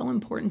was so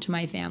important to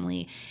my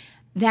family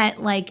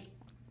that like,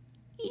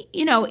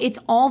 it's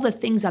all the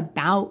things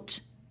about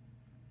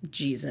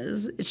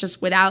Jesus. It's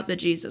just without the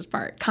Jesus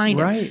part, kind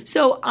of. Right.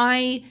 So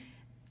I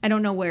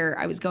don't know where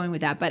I was going with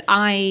that, but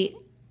I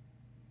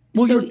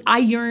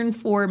yearn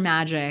for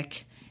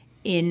magic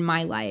in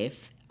my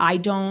life.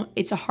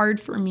 It's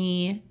hard for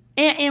me.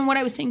 And what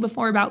I was saying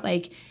before about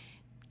like,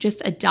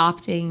 just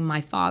adopting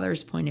my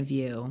father's point of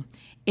view,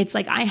 it's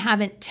like I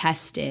don't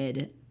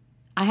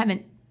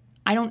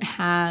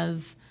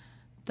have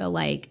the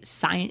like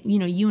science,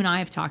 you and I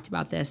have talked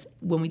about this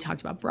when we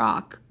talked about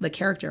Brock, the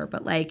character,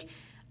 but like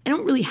I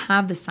don't really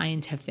have the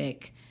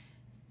scientific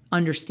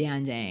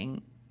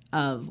understanding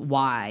of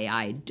why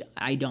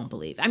I don't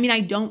believe.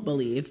 I don't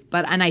believe,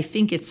 and I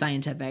think it's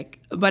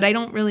scientific, but I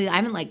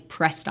haven't like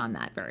pressed on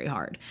that very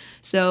hard.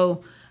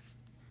 So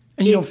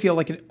And you don't feel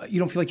like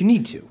you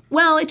need to.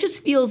 Well, it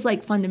just feels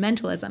like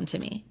fundamentalism to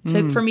me.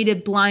 For me to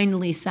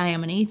blindly say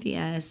I'm an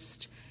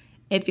atheist,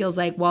 it feels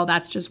like, well,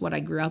 that's just what I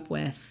grew up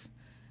with.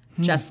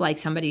 Just like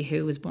somebody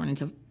who was born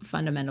into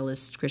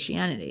fundamentalist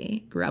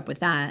Christianity grew up with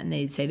that, and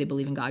they say they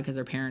believe in God because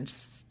their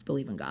parents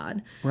believe in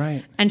God.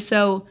 Right. And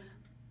so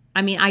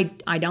I mean,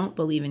 I don't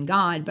believe in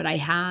God, but I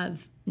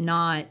have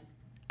not,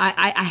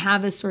 I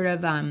have a sort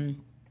of,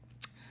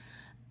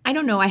 I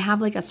don't know, I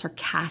have like a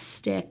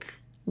sarcastic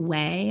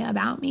way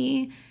about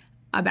me,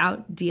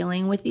 about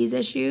dealing with these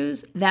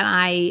issues that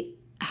I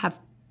have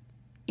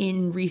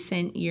in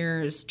recent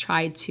years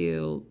tried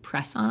to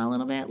press on a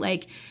little bit.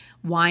 Like,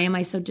 why am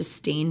I so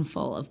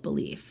disdainful of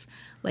belief?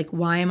 Like,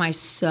 why am I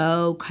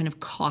so kind of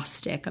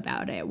caustic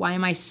about it? Why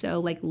am I so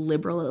like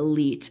liberal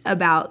elite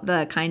about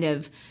the kind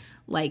of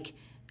like,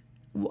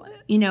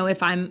 you know,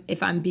 if I'm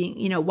being,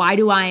 you know, why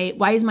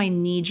is my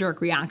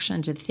knee-jerk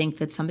reaction to think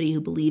that somebody who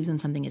believes in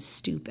something is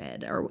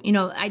stupid? Or, you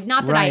know,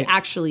 not that I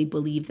actually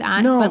believe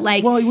that, no, but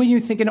like, well, when you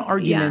think in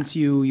arguments,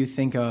 you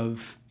think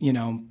of, you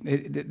know,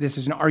 this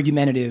is an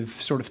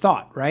argumentative sort of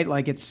thought, right?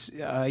 Like it's,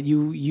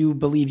 you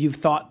believe you've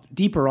thought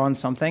deeper on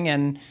something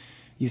and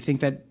you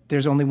think that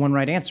there's only one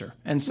right answer.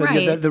 And so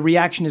the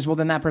reaction is, well,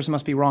 then that person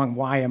must be wrong.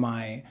 Why am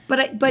I?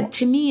 But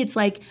to me, it's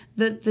like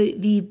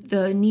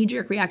the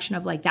knee-jerk reaction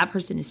of like, that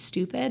person is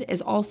stupid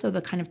is also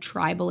the kind of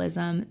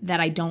tribalism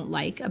that I don't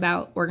like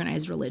about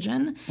organized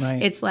religion.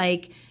 Right. It's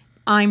like,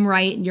 I'm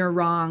right and you're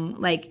wrong.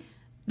 Like,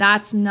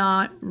 that's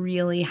not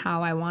really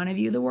how I want to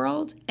view the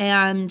world.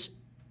 And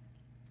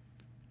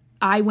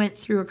I went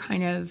through a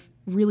kind of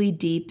really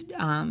deep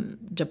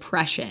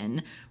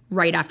depression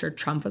right after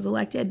Trump was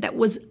elected that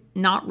was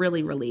not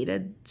really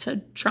related to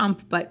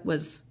Trump, but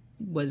was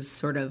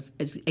sort of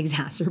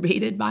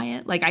exacerbated by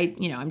it. Like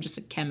I'm just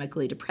a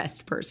chemically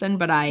depressed person,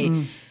 but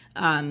I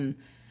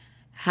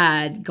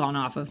had gone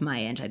off of my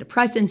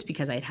antidepressants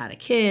because I'd had a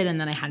kid,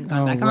 and then I hadn't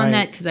gone back on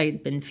that because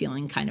I'd been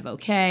feeling kind of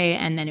okay.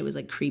 And then it was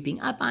like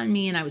creeping up on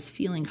me and I was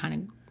feeling kind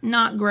of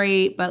not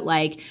great, but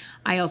like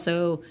I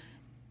also,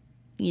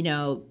 you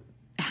know,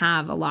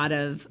 have a lot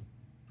of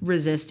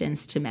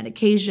resistance to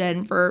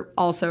medication for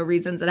also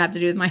reasons that have to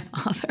do with my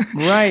father.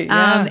 Right.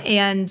 Yeah.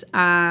 And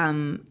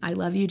I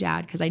love you,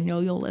 Dad, because I know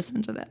you'll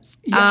listen to this.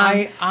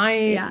 Yeah,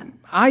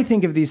 I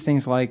think of these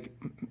things like,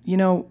 you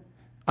know,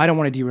 I don't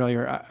want to derail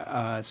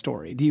your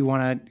story. Do you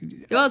want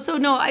to? Well,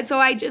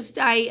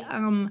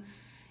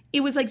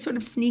 it was like sort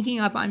of sneaking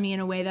up on me in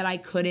a way that I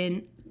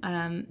couldn't,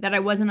 that I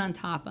wasn't on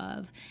top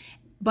of.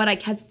 But I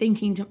kept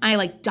thinking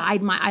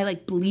I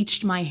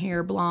bleached my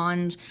hair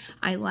blonde.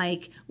 I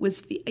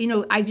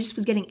I just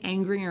was getting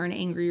angrier and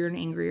angrier and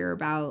angrier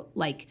about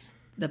like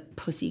the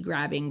pussy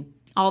grabbing,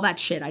 all that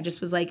shit. I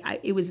just was like,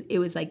 it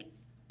was like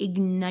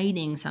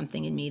igniting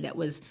something in me that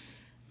was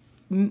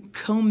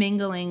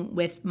commingling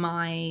with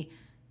my,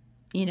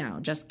 you know,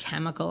 just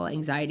chemical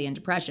anxiety and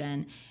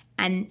depression.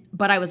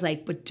 But I was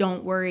like, but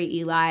don't worry,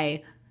 Eli,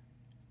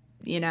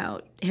 you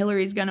know,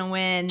 Hillary's going to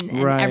win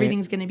and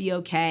everything's going to be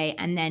okay.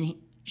 And then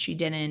she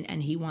didn't,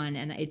 and he won,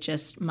 and it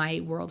just,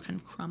 my world kind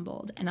of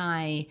crumbled. And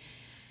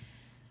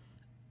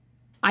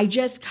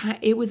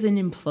it was an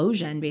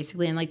implosion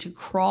basically. And like to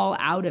crawl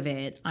out of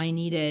it, I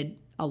needed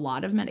a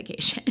lot of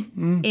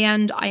medication.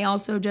 And I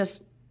also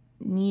just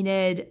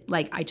needed,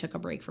 like, I took a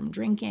break from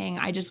drinking.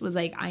 I just was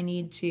like, I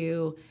need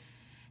to,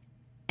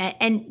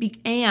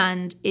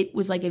 and it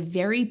was like a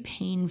very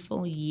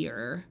painful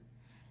year,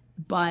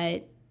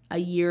 but a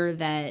year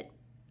that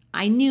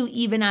I knew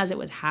even as it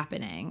was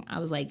happening, I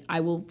was like,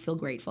 I will feel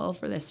grateful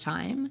for this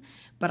time,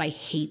 but I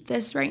hate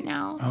this right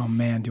now. Oh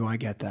man, do I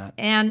get that.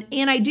 And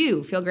I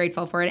do feel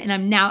grateful for it, and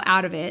I'm now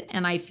out of it,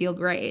 and I feel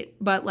great.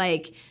 But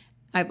like,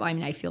 I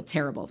mean, I feel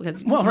terrible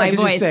because my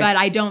voice, but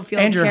I don't feel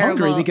and terrible. And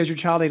you're hungry because your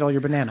child ate all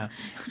your banana.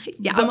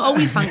 Yeah, I'm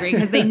always hungry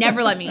because they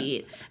never let me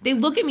eat. They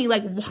look at me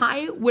like,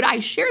 why would I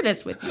share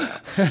this with you?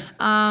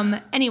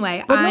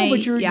 Anyway,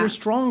 but you're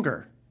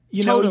stronger.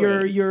 You know,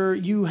 totally.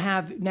 you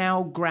have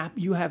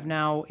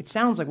now, it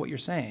sounds like what you're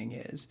saying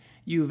is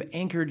you've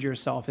anchored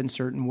yourself in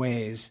certain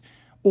ways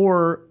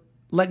or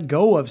let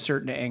go of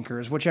certain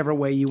anchors, whichever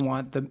way you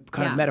want the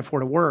kind of metaphor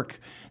to work,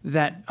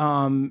 that,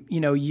 you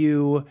know,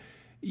 you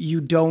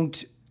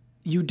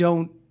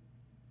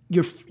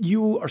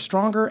are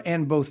stronger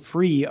and both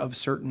free of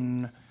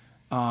certain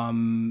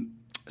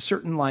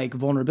like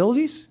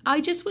vulnerabilities.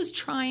 I just was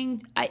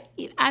trying,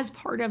 as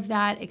part of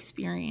that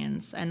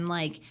experience, and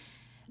like,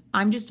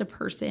 I'm just a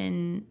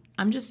person,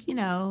 you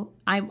know,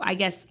 I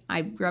guess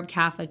I grew up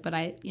Catholic, but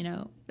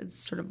it's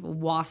sort of a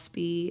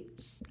waspy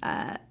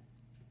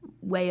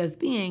way of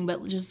being,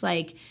 but just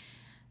like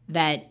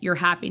that your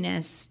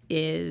happiness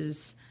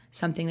is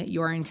something that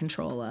you're in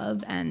control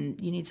of,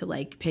 and you need to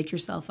like pick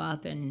yourself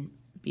up and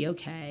be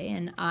okay.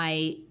 And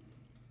I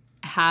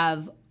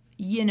have,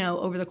 you know,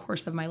 over the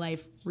course of my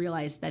life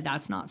realized that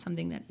that's not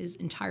something that is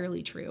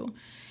entirely true.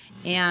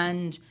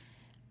 And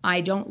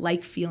I don't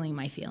like feeling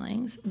my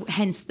feelings,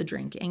 hence the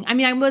drinking. I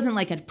mean, I wasn't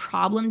like a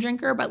problem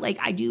drinker, but like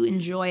I do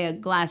enjoy a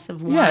glass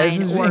of wine. Yeah, this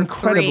is or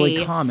incredibly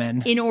three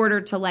common. In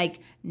order to like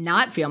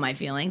not feel my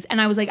feelings.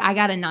 And I was like, I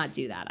gotta not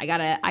do that. I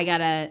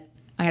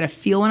gotta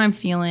feel what I'm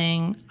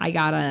feeling. I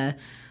gotta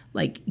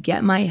like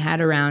get my head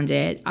around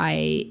it.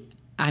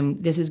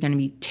 This is gonna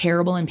be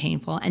terrible and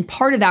painful. And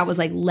part of that was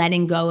like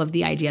letting go of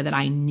the idea that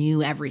I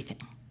knew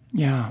everything.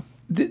 Yeah.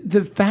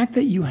 The fact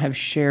that you have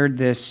shared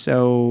this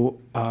so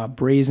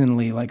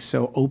brazenly, like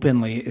so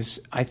openly, is,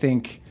 I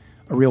think,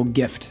 a real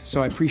gift.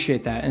 So I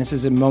appreciate that. And this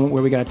is a moment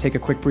where we got to take a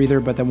quick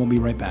breather, but then we'll be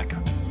right back.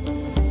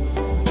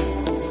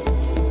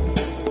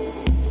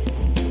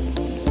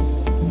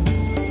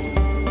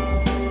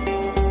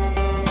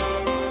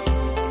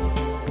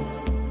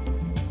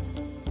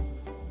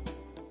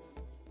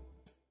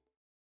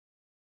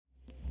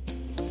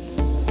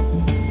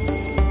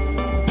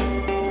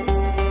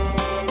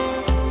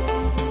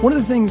 One of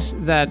the things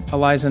that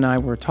Eliza and I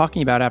were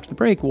talking about after the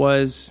break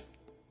was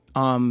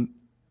the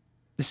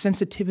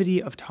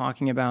sensitivity of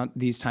talking about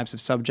these types of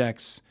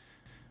subjects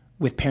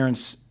with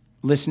parents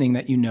listening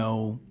that you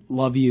know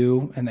love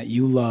you and that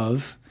you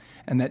love,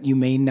 and that you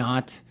may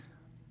not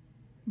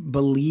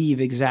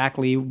believe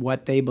exactly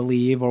what they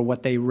believe or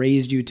what they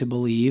raised you to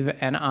believe.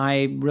 And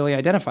I really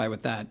identify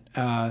with that.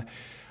 I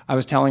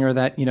was telling her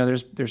that,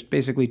 there's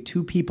basically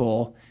two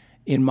people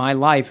in my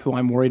life who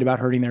I'm worried about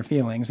hurting their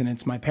feelings, and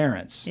it's my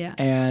parents. Yeah.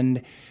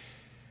 And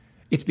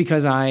it's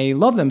because I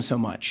love them so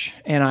much,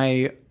 and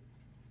I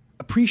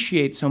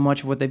appreciate so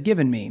much of what they've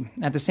given me.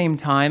 At the same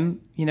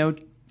time,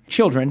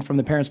 children, from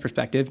the parents'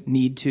 perspective,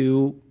 need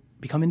to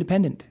become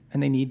independent,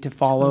 and they need to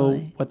follow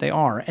what they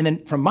are. And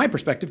then from my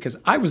perspective, because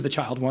I was the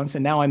child once,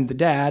 and now I'm the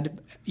dad,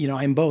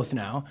 I'm both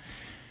now,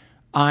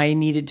 I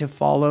needed to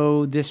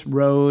follow this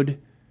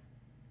road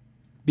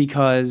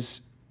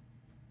because,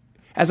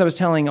 as I was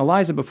telling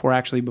Eliza before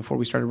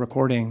we started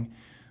recording,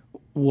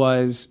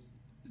 was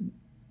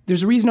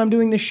there's a reason I'm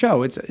doing this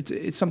show.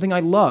 It's something I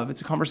love.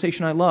 It's a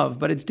conversation I love,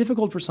 but it's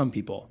difficult for some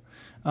people.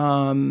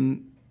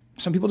 Some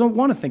people don't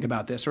want to think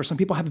about this, or some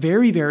people have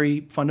very,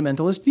 very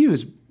fundamentalist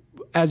views,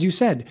 as you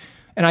said.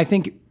 And I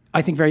think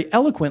very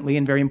eloquently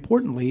and very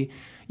importantly,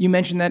 you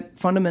mentioned that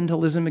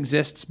fundamentalism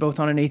exists both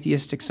on an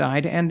atheistic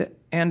side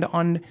and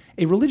on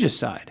a religious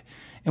side.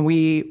 And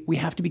we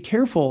have to be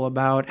careful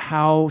about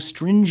how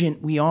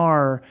stringent we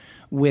are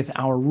with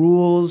our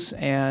rules.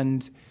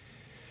 And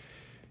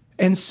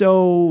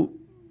so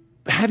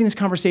having this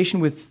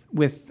conversation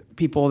with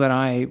people that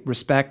I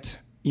respect,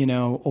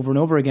 over and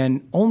over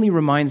again, only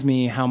reminds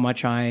me how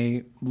much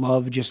I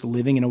love just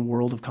living in a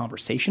world of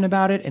conversation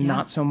about it, and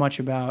not so much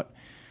about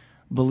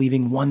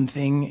believing one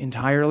thing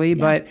entirely. Yeah.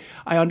 But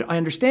I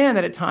understand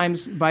that at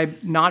times, by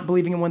not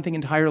believing in one thing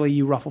entirely,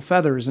 you ruffle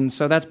feathers. And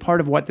so that's part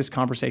of what this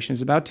conversation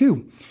is about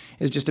too,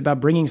 is just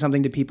about bringing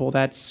something to people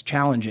that's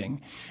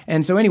challenging.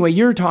 And so anyway,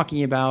 you're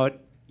talking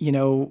about,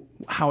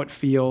 how it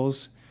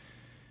feels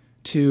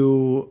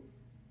to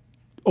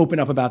open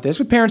up about this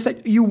with parents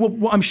that you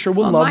will, I'm sure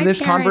will love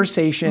this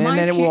conversation,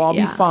 and it will all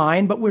be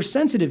fine, but we're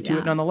sensitive to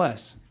it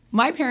nonetheless.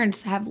 My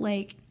parents have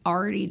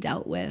already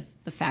dealt with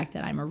the fact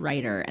that I'm a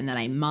writer and that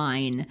I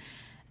mine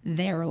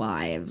their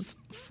lives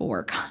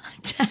for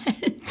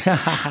content.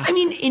 I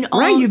mean,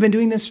 right, you've been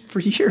doing this for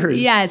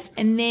years. Yes,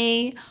 and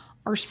they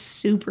are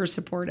super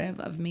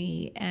supportive of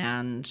me.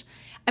 And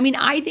I mean,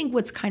 I think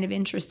what's kind of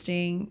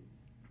interesting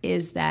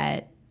is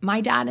that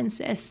my dad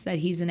insists that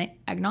he's an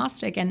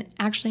agnostic, and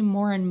actually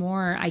more and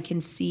more I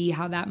can see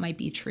how that might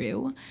be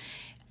true.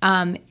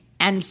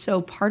 And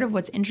so part of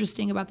what's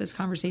interesting about this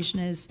conversation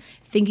is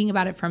thinking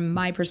about it from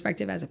my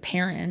perspective as a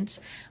parent.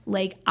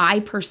 I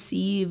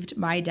perceived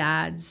my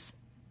dad's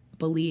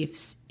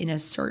beliefs in a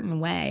certain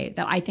way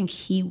that I think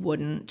he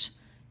wouldn't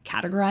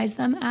categorize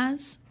them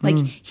as.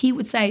 He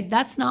would say,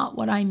 that's not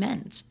what I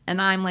meant. And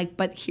I'm like,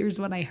 but here's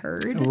what I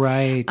heard.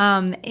 Right.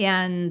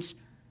 And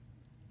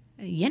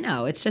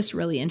it's just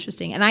really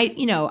interesting. And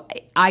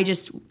I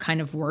just kind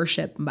of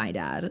worship my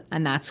dad.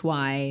 And that's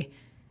why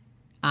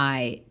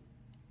I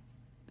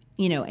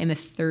am a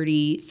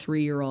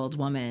 33-year-old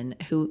woman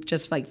who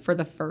just for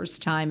the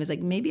first time is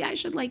maybe I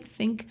should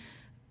think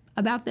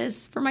about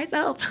this for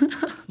myself.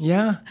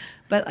 Yeah.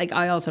 But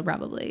I also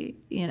probably,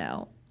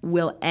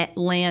 will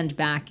land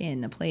back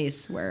in a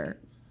place where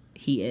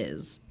he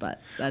is.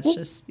 But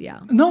that's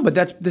No, but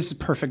this is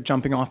perfect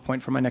jumping off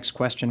point for my next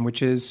question,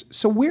 which is,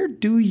 so where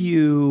do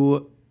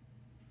you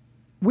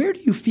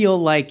feel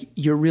like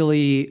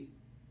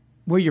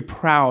where you're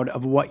proud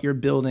of what you're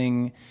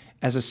building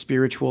as a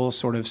spiritual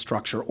sort of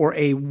structure, or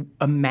a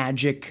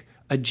magic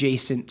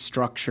adjacent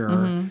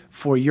structure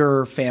for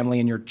your family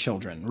and your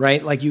children,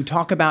 right? You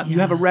talk about, you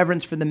have a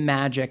reverence for the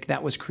magic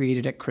that was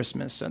created at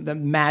Christmas, and the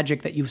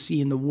magic that you see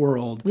in the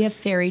world. We have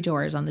fairy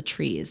doors on the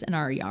trees in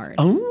our yard.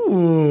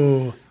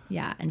 Oh.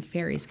 Yeah, and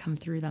fairies come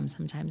through them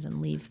sometimes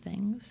and leave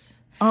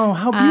things. Oh,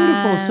 how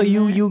beautiful. So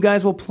you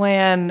guys will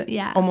plan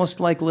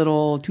almost like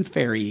little tooth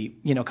fairy,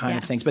 kind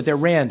of things, but they're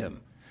random.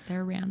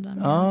 They're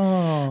random.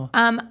 Oh.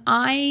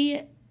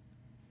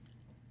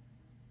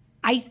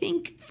 I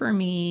think for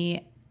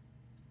me,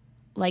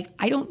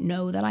 I don't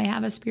know that I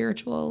have a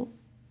spiritual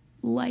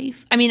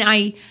life. I mean,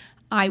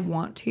 I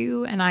want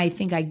to, and I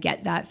think I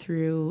get that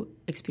through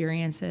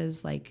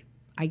experiences.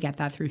 I get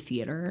that through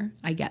theater.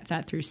 I get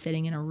that through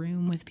sitting in a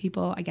room with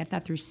people. I get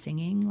that through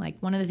singing.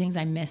 One of the things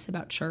I miss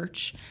about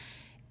church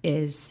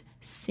is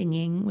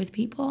singing with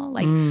people.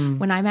 Like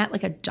when I'm at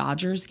like a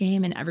Dodgers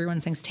game and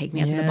everyone sings Take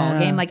Me Out to the Ball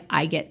Game, like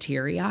I get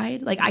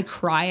teary-eyed. Like I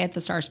cry at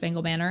the Star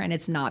Spangled Banner, and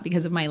it's not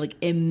because of my like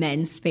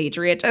immense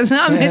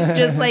patriotism. It's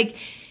just like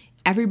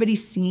everybody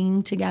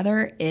singing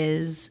together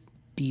is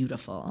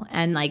beautiful.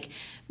 And like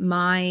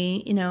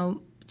my,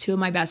 two of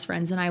my best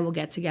friends and I will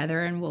get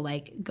together and we'll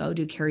like go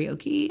do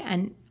karaoke,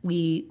 and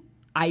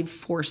I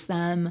force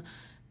them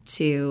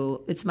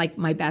to, it's like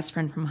my best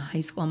friend from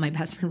high school and my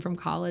best friend from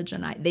college,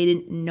 and they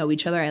didn't know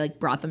each other. I like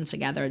brought them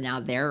together. Now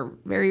they're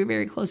very,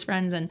 very close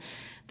friends, and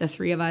the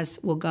three of us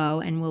will go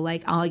and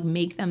I'll like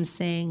make them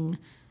sing.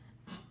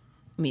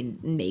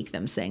 Make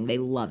them sing. They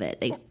love it.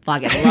 They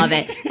fucking love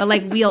it. But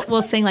like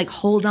we'll sing like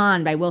 "Hold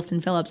On" by Wilson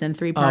Phillips in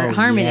 3-part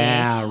harmony,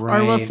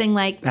 or we'll sing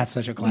like, that's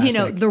such a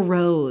classic, "The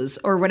Rose"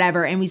 or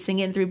whatever, and we sing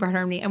it in 3-part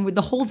harmony. And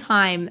the whole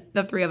time,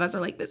 the three of us are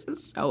like, "This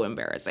is so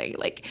embarrassing."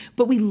 Like,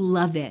 but we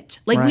love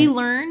it. Like we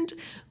learned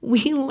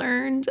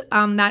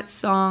that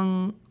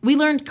song. We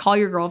learned "Call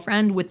Your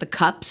Girlfriend" with the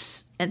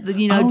cups and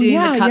doing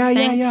the cup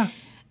thing. Yeah.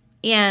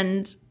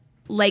 And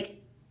like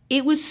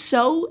it was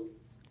so.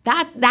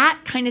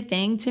 That kind of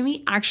thing to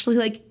me actually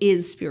like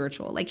is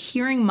spiritual. Like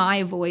hearing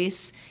my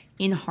voice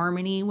in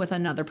harmony with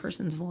another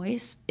person's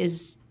voice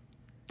is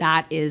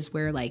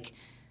where like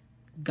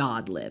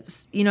God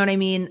lives. You know what I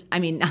mean?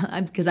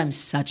 Because I'm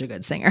such a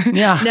good singer.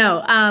 Yeah.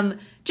 No,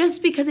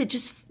 just because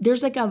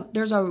there's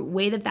a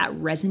way that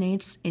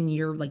resonates in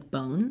your like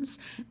bones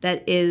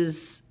that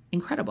is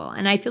incredible.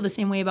 And I feel the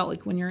same way about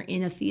like when you're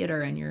in a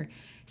theater and you're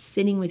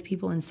sitting with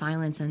people in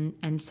silence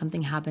and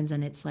something happens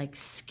and it's like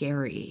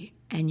scary.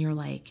 And you're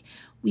like,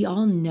 we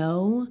all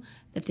know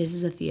that this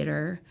is a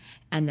theater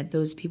and that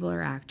those people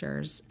are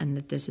actors and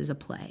that this is a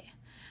play.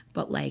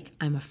 But like,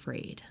 I'm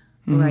afraid,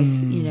 or I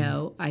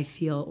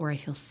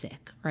feel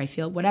sick, or I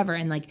feel whatever.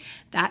 And like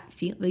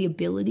the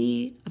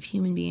ability of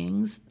human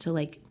beings to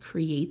like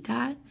create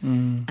that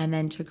and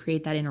then to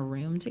create that in a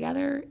room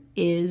together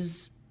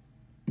is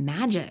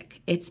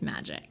magic. It's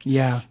magic.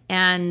 Yeah.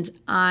 And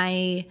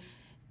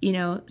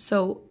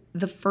so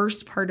the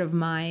first part of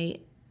my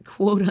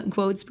quote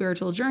unquote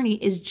spiritual journey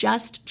is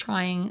just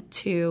trying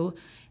to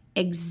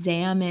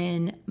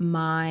examine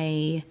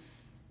my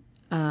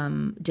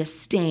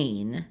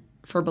disdain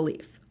for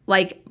belief.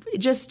 Like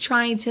just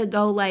trying to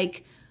go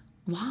like,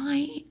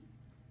 why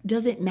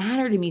does it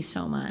matter to me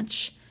so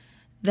much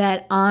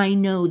that I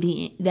know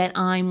that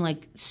I'm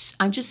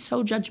just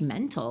so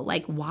judgmental?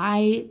 Like,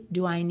 why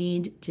do I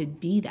need to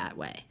be that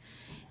way?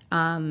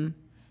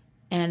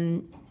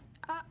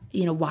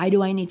 Why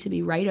do I need to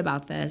be right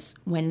about this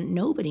when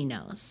nobody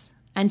knows?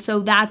 And so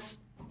that's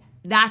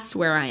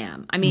where I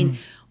am. I mean,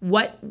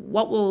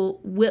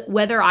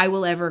 whether I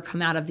will ever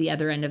come out of the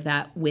other end of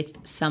that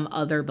with some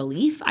other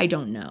belief, I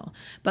don't know.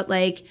 But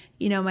like,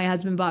 my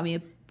husband bought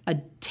me a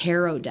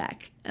tarot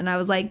deck, and I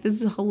was like,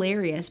 this is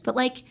hilarious. But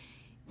like,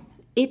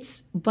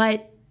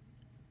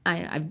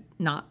 I've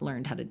not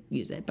learned how to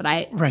use it, but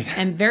I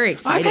am very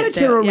excited. I've had a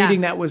tarot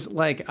reading that was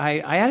like,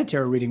 I had a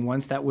tarot reading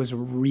once that was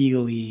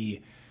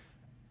really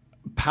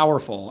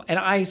powerful, and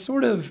I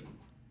sort of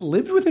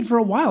lived with it for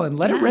a while and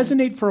let it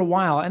resonate for a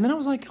while, and then I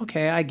was like,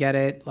 okay, I get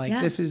it. Like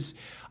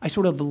I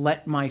sort of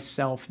let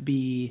myself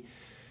be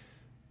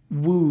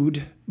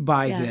wooed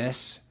by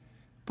this,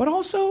 but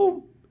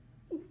also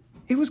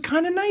it was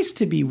kind of nice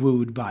to be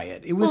wooed by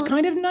it. It was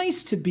kind of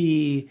nice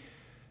to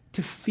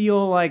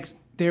feel like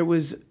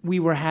we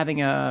were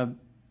having a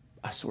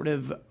sort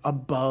of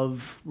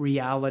above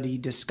reality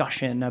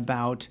discussion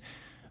about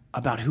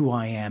who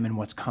I am and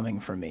what's coming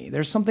for me.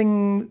 There's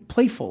something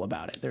playful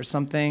about it. There's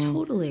something...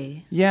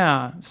 Totally.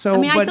 Yeah.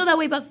 So, I feel that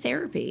way about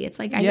therapy. It's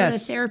like I go to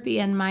therapy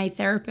and my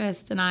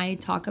therapist and I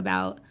talk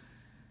about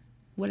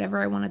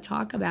whatever I want to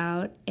talk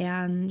about,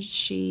 and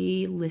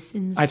she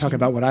listens. I talk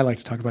about what I like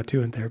to talk about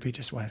too in therapy,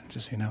 just so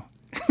you know.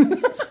 I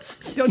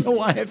don't know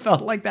why I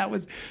felt like that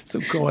was so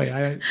coy.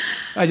 I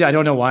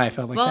don't know why I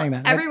felt like saying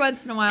that. Every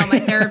once in a while, my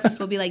therapist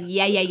will be like,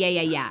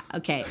 yeah.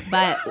 Okay,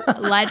 but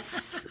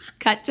let's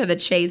cut to the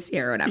chase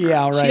here or whatever.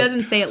 Yeah, right. She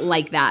doesn't say it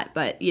like that,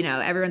 but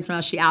every once in a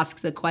while she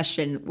asks a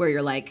question where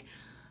you're like,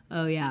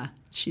 oh yeah,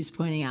 she's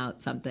pointing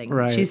out something.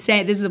 Right. She's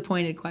saying, this is a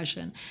pointed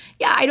question.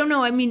 Yeah, I don't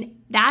know. I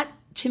mean, that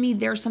to me,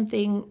 there's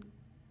something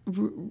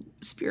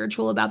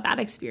spiritual about that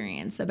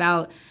experience,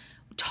 about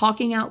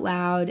talking out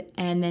loud,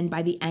 and then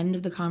by the end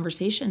of the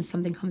conversation,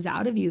 something comes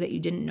out of you that you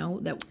didn't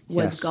know that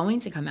was going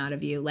to come out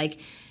of you. Like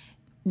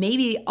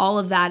maybe all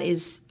of that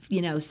is,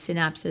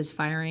 synapses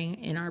firing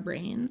in our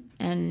brain,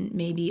 and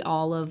maybe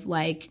all of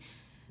like,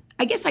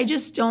 I guess I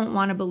just don't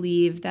want to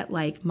believe that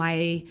like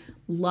my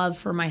love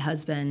for my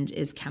husband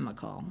is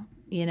chemical,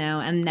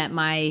 and that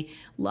my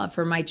love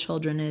for my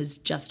children is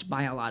just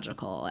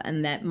biological,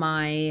 and that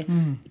my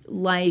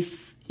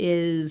life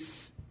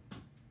is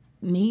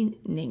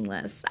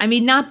meaningless. I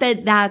mean, not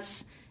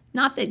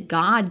that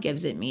God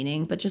gives it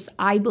meaning, but just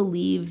I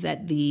believe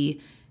that the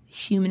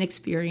human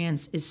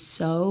experience is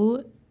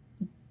so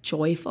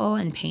joyful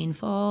and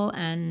painful,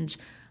 and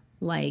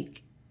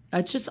like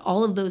it's just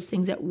all of those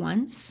things at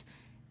once.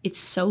 It's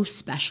so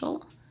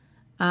special.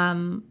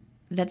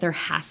 that there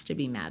has to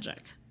be magic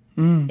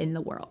in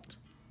the world.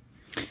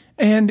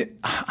 And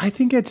I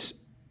think that's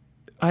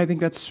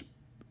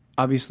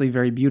obviously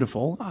very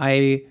beautiful.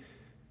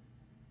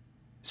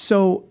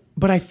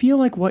 But I feel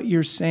like what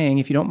you're saying,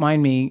 if you don't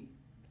mind me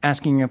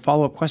asking a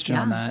follow-up question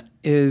on that,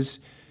 is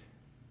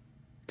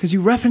because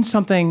you referenced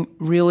something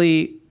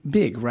really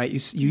big, right?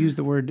 You use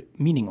the word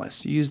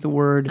meaningless. You use the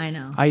word I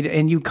know.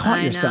 And you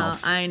caught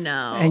yourself. I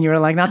know. And you're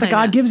like, not that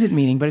God gives it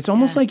meaning, but it's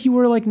almost like you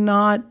were like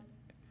not.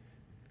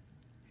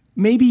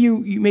 Maybe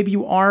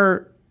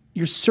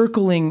you're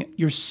circling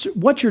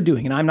what you're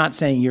doing, and I'm not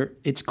saying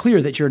it's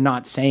clear that you're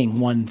not saying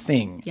one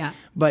thing. Yeah.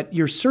 But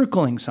you're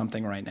circling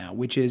something right now,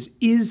 which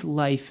is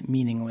life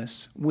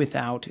meaningless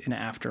without an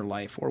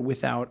afterlife or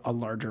without a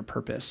larger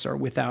purpose or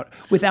without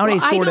a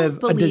sort of...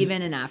 I don't believe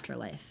in an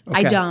afterlife. Okay.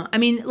 I don't. I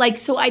mean,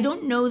 so I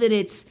don't know that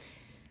it's...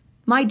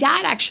 My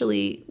dad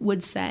actually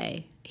would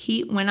say,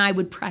 when I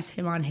would press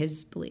him on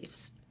his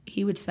beliefs,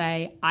 he would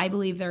say, I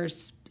believe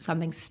there's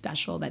something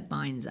special that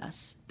binds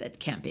us that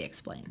can't be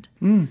explained.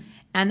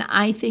 And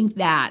I think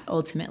that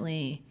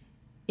ultimately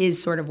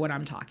is sort of what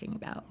I'm talking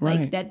about. Right.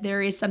 Like that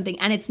there is something,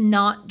 and it's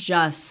not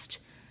just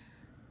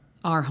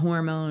our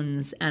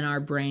hormones and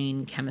our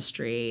brain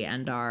chemistry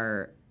and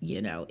our,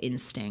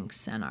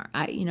 instincts and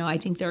I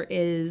think there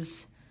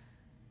is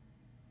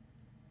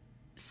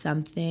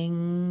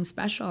something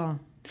special.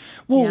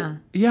 Well,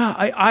 yeah,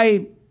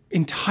 I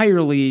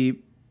entirely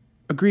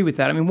agree with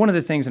that. I mean, one of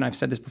the things, and I've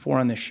said this before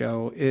on this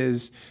show,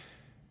 is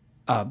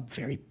a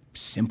very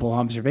simple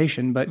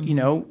observation, but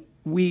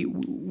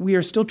we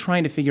are still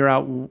trying to figure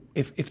out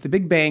if the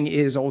Big Bang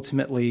is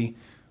ultimately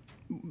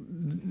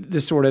the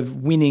sort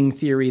of winning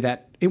theory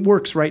that it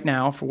works right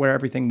now for where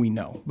everything we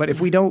know. But if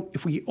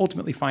we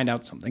ultimately find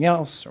out something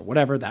else or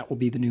whatever, that will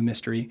be the new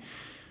mystery.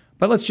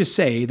 But let's just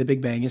say the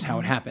Big Bang is how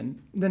it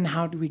happened. Then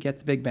how do we get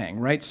the Big Bang,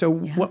 right? So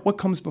what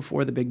comes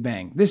before the Big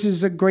Bang? This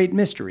is a great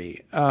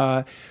mystery.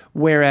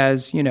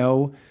 Whereas,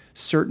 and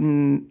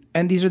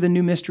these are the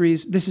new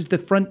mysteries. This is the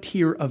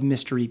frontier of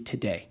mystery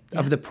today,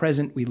 of the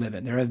present we live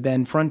in. There have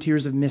been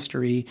frontiers of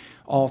mystery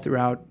all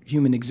throughout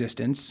human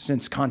existence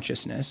since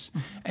consciousness.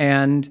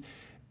 And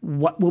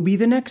what will be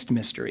the next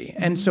mystery?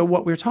 And so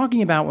what we're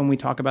talking about when we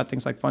talk about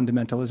things like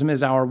fundamentalism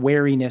is our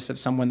wariness of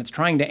someone that's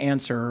trying to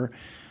answer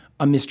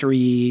a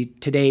mystery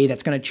today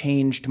that's going to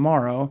change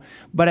tomorrow.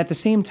 But at the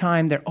same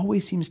time, there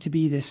always seems to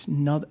be this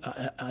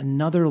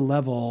another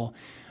level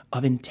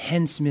of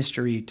intense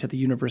mystery to the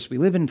universe we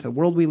live in, to the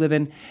world we live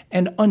in.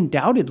 And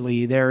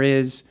undoubtedly, there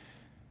is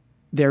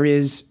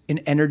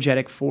an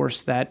energetic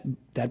force that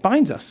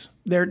binds us.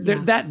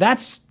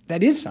 That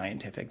is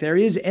scientific. There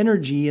is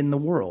energy in the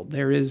world.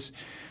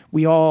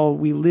 We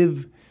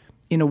live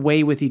in a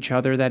way with each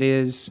other that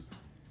is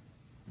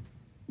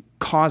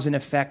cause and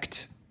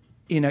effect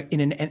in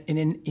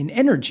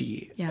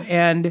energy. Yeah.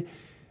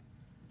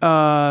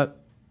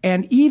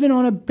 And even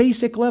on a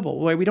basic level,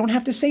 where we don't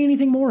have to say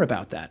anything more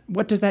about that.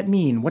 What does that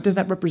mean? What does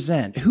that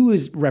represent? Who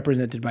is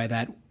represented by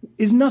that?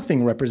 Is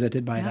nothing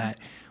represented by that?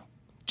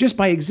 Just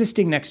by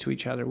existing next to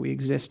each other, we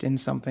exist in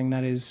something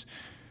that is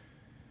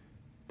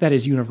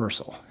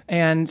universal.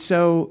 And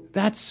so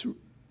that's,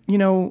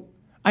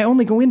 I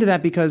only go into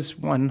that because,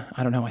 one,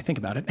 I don't know, I think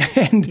about it.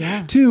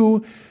 And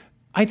two,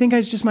 I think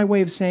it's just my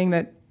way of saying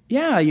that,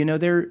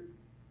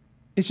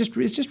 it's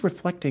just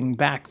reflecting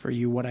back for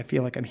you what I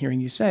feel like I'm hearing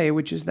you say,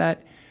 which is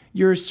that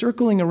you're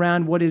circling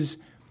around what is,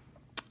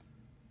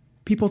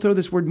 people throw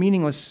this word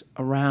meaningless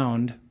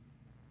around.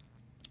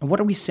 And what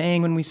are we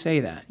saying when we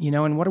say that?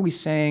 And what are we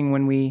saying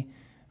when we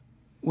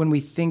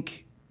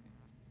think,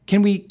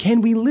 can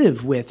we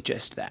live with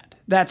just that?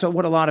 That's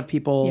what a lot of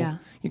people,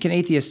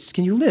 atheists,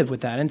 can you live with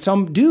that? And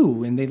some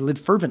do, and they live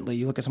fervently.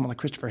 You look at someone like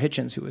Christopher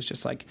Hitchens, who was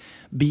just like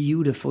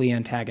beautifully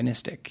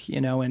antagonistic,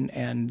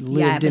 and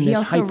lived in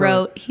this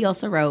hyper. He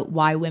also wrote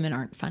Why Women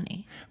Aren't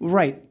Funny.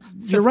 Right.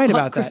 So you're right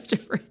about that.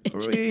 Christopher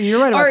Hitchens.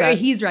 You're right about that.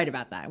 He's right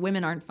about that.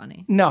 Women aren't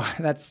funny. No,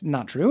 that's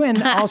not true.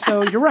 And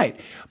also, you're right.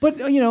 But,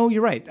 you're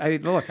right.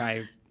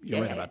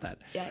 You're right about that.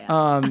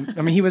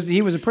 I mean, he was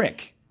a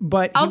prick.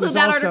 But also,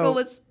 that article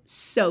was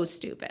so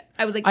stupid.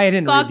 I was like, I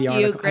didn't fuck read the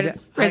you,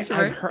 article.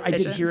 Christopher. I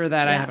did hear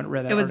that. Yeah. I haven't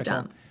read that article. It was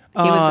dumb.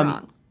 He was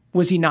wrong.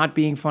 Was he not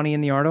being funny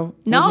in the article?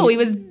 No, he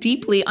was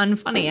deeply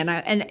unfunny.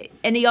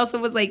 And he also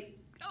was like,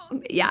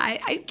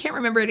 I can't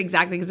remember it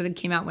exactly because it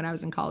came out when I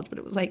was in college, but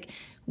it was like,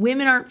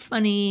 women aren't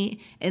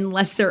funny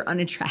unless they're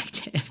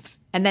unattractive.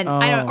 And then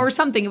or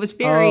something. It was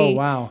very. Oh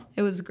wow!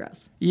 It was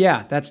gross.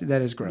 Yeah, that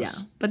is gross. Yeah,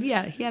 but he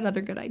had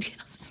other good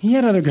ideas. He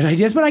had other good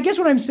ideas, but I guess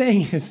what I'm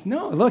saying is,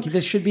 no. Look,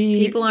 this should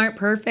be. People aren't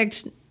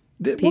perfect.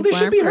 This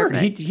should be heard.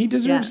 He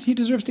deserves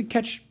to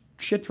catch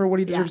shit for what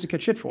he deserves to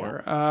catch shit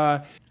for.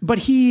 Yeah. But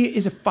he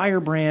is a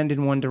firebrand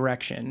in one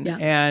direction,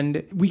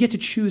 and we get to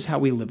choose how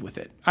we live with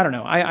it. I don't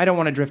know. I don't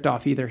want to drift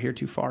off either here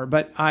too far,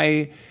 but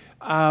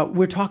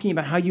we're talking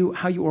about how you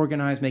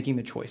organize making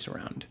the choice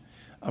around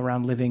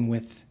living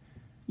with.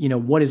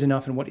 What is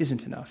enough and what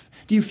isn't enough.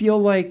 Do you feel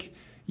like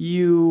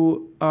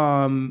so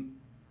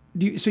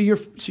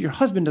your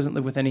husband doesn't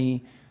live with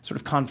any sort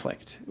of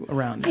conflict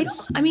around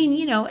this?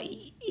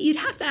 you'd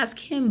have to ask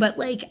him, but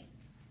like,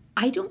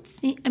 I don't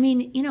think, I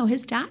mean, you know,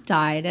 his dad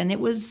died, and it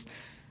was,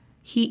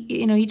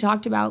 he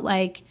talked about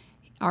like,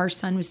 our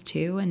son was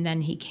 2, and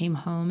then he came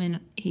home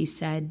and he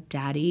said,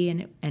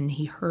 Daddy, and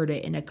he heard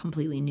it in a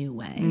completely new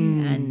way.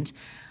 And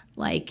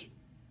like,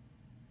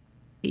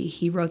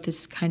 he wrote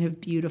this kind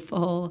of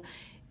beautiful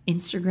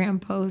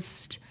Instagram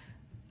post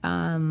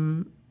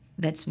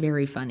that's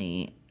very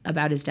funny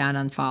about his dad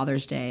on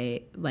Father's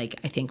Day, like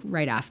I think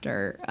right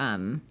after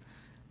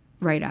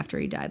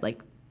he died,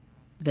 like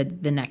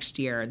the next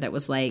year, that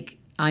was like,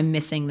 I'm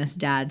missing this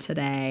dad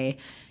today,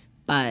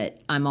 but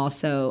I'm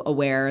also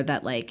aware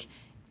that like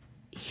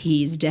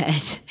he's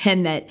dead,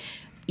 and that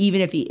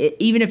even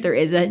if there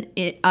isn't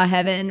a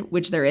heaven,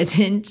 which there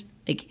isn't,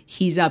 like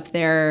he's up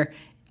there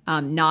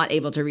not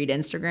able to read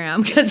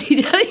Instagram because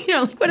he does, you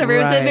know, like whatever. Right.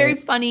 It was a very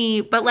funny,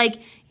 but like,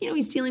 you know,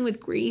 he's dealing with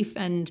grief,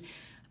 and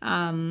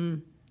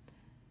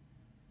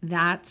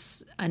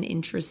that's an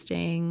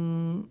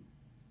interesting,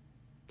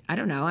 I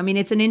don't know. I mean,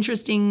 it's an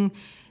interesting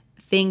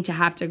thing to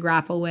have to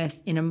grapple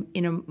with in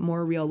a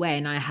more real way.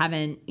 And I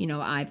haven't, you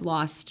know, I've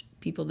lost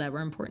people that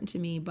were important to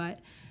me, but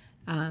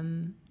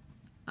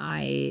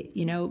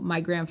you know,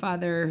 my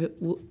grandfather,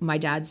 my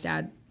dad's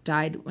dad,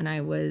 died when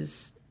I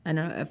was, I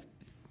don't know, a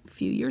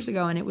few years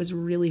ago, and it was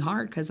really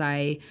hard because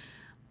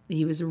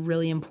he was a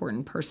really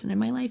important person in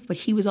my life, but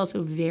he was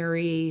also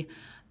very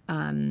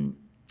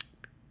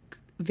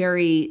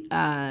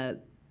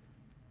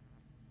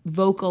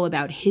vocal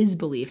about his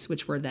beliefs,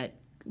 which were that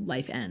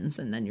life ends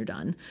and then you're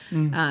done,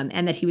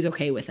 and that he was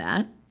okay with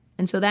that.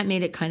 And so that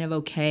made it kind of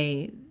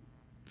okay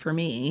for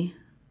me,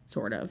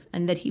 sort of,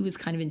 and that he was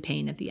kind of in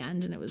pain at the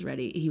end, and he was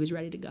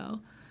ready to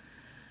go.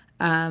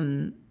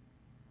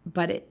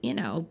 But it, you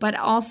know, but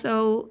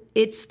also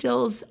it's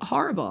still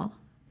horrible.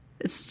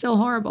 It's still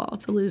horrible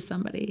to lose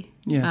somebody.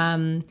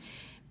 Yes.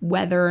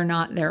 Whether or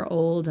not they're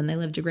old and they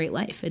lived a great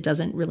life, it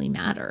doesn't really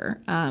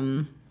matter. I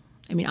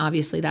mean,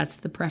 obviously that's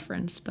the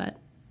preference, but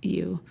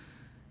you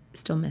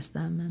still miss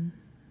them, and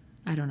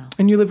I don't know.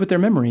 And you live with their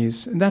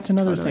memories. And that's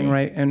another thing,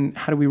 right? And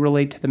how do we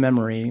relate to the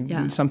memory? Yeah.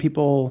 And some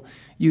people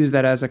use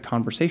that as a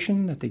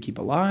conversation that they keep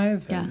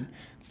alive and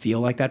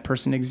feel like that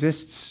person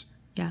exists.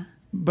 Yeah.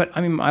 But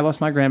I mean, I lost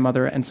my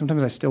grandmother, and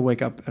sometimes I still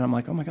wake up and I'm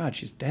like, oh my God,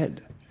 she's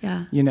dead.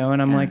 Yeah. You know,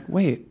 and I'm like,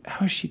 wait,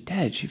 how is she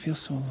dead? She feels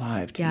so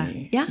alive to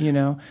me. Yeah. You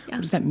know,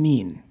 what does that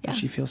mean? That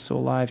she feels so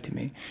alive to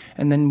me?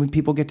 And then when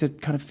people get to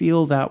kind of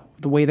feel that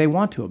the way they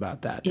want to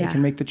about that, they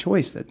can make the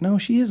choice that, no,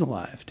 she is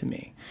alive to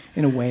me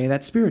in a way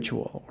that's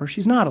spiritual, or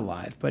she's not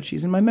alive, but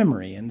she's in my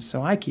memory, and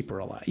so I keep her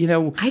alive. You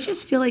know, I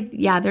just feel like,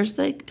 there's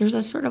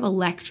a sort of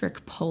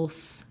electric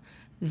pulse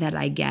that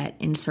I get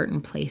in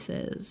certain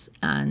places,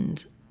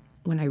 and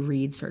when I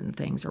read certain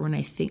things, or when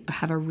I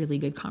have a really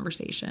good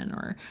conversation,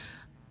 or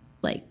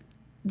like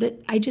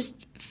that, I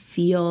just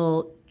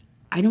feel,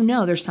 I don't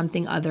know, there's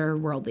something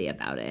otherworldly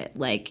about it.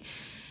 Like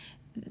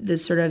the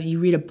sort of, you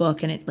read a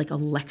book and it like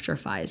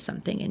electrifies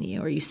something in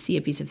you, or you see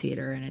a piece of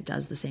theater and it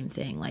does the same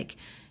thing. Like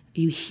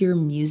you hear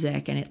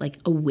music and it like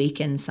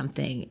awakens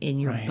something in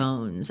your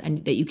bones,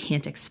 and that you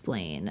can't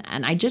explain.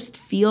 And I just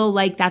feel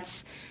like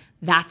that's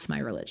my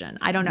religion.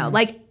 I don't know.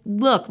 Like,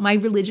 look, my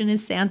religion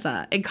is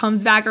Santa. It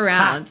comes back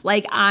around.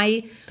 Like,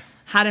 I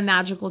had a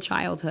magical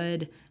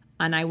childhood,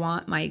 and I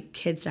want my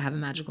kids to have a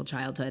magical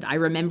childhood. I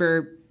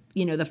remember,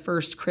 you know, the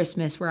first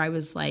Christmas where I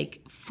was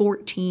like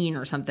 14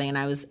 or something, and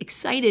I was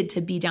excited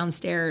to be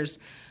downstairs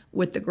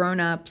with the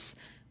grown-ups,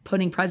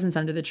 putting presents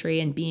under the tree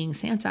and being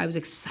Santa. I was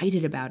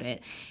excited about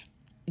it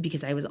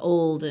because I was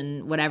old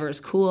and whatever is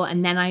cool.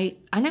 And then I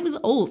was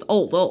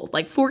old,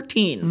 like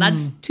 14.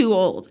 That's too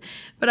old.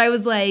 But I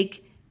was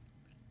like,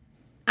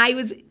 I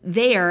was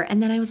there,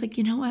 and then I was like,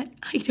 you know what?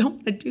 I don't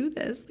want to do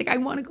this. Like, I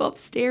want to go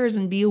upstairs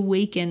and be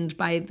awakened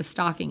by the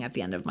stocking at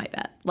the end of my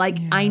bed. Like,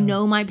 I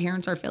know my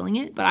parents are filling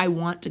it, but I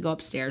want to go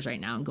upstairs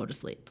right now and go to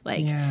sleep.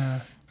 Like,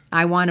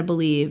 I want to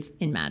believe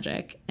in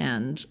magic,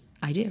 and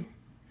I do.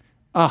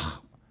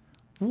 Ugh.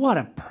 What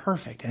a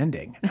perfect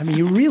ending. I mean,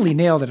 you really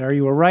nailed it. Are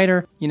you a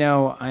writer? You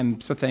know,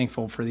 I'm so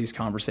thankful for these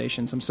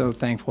conversations. I'm so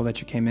thankful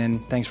that you came in.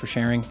 Thanks for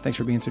sharing. Thanks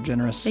for being so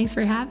generous. Thanks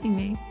for having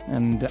me.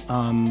 And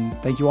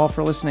thank you all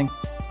for listening.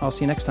 I'll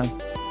see you next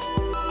time.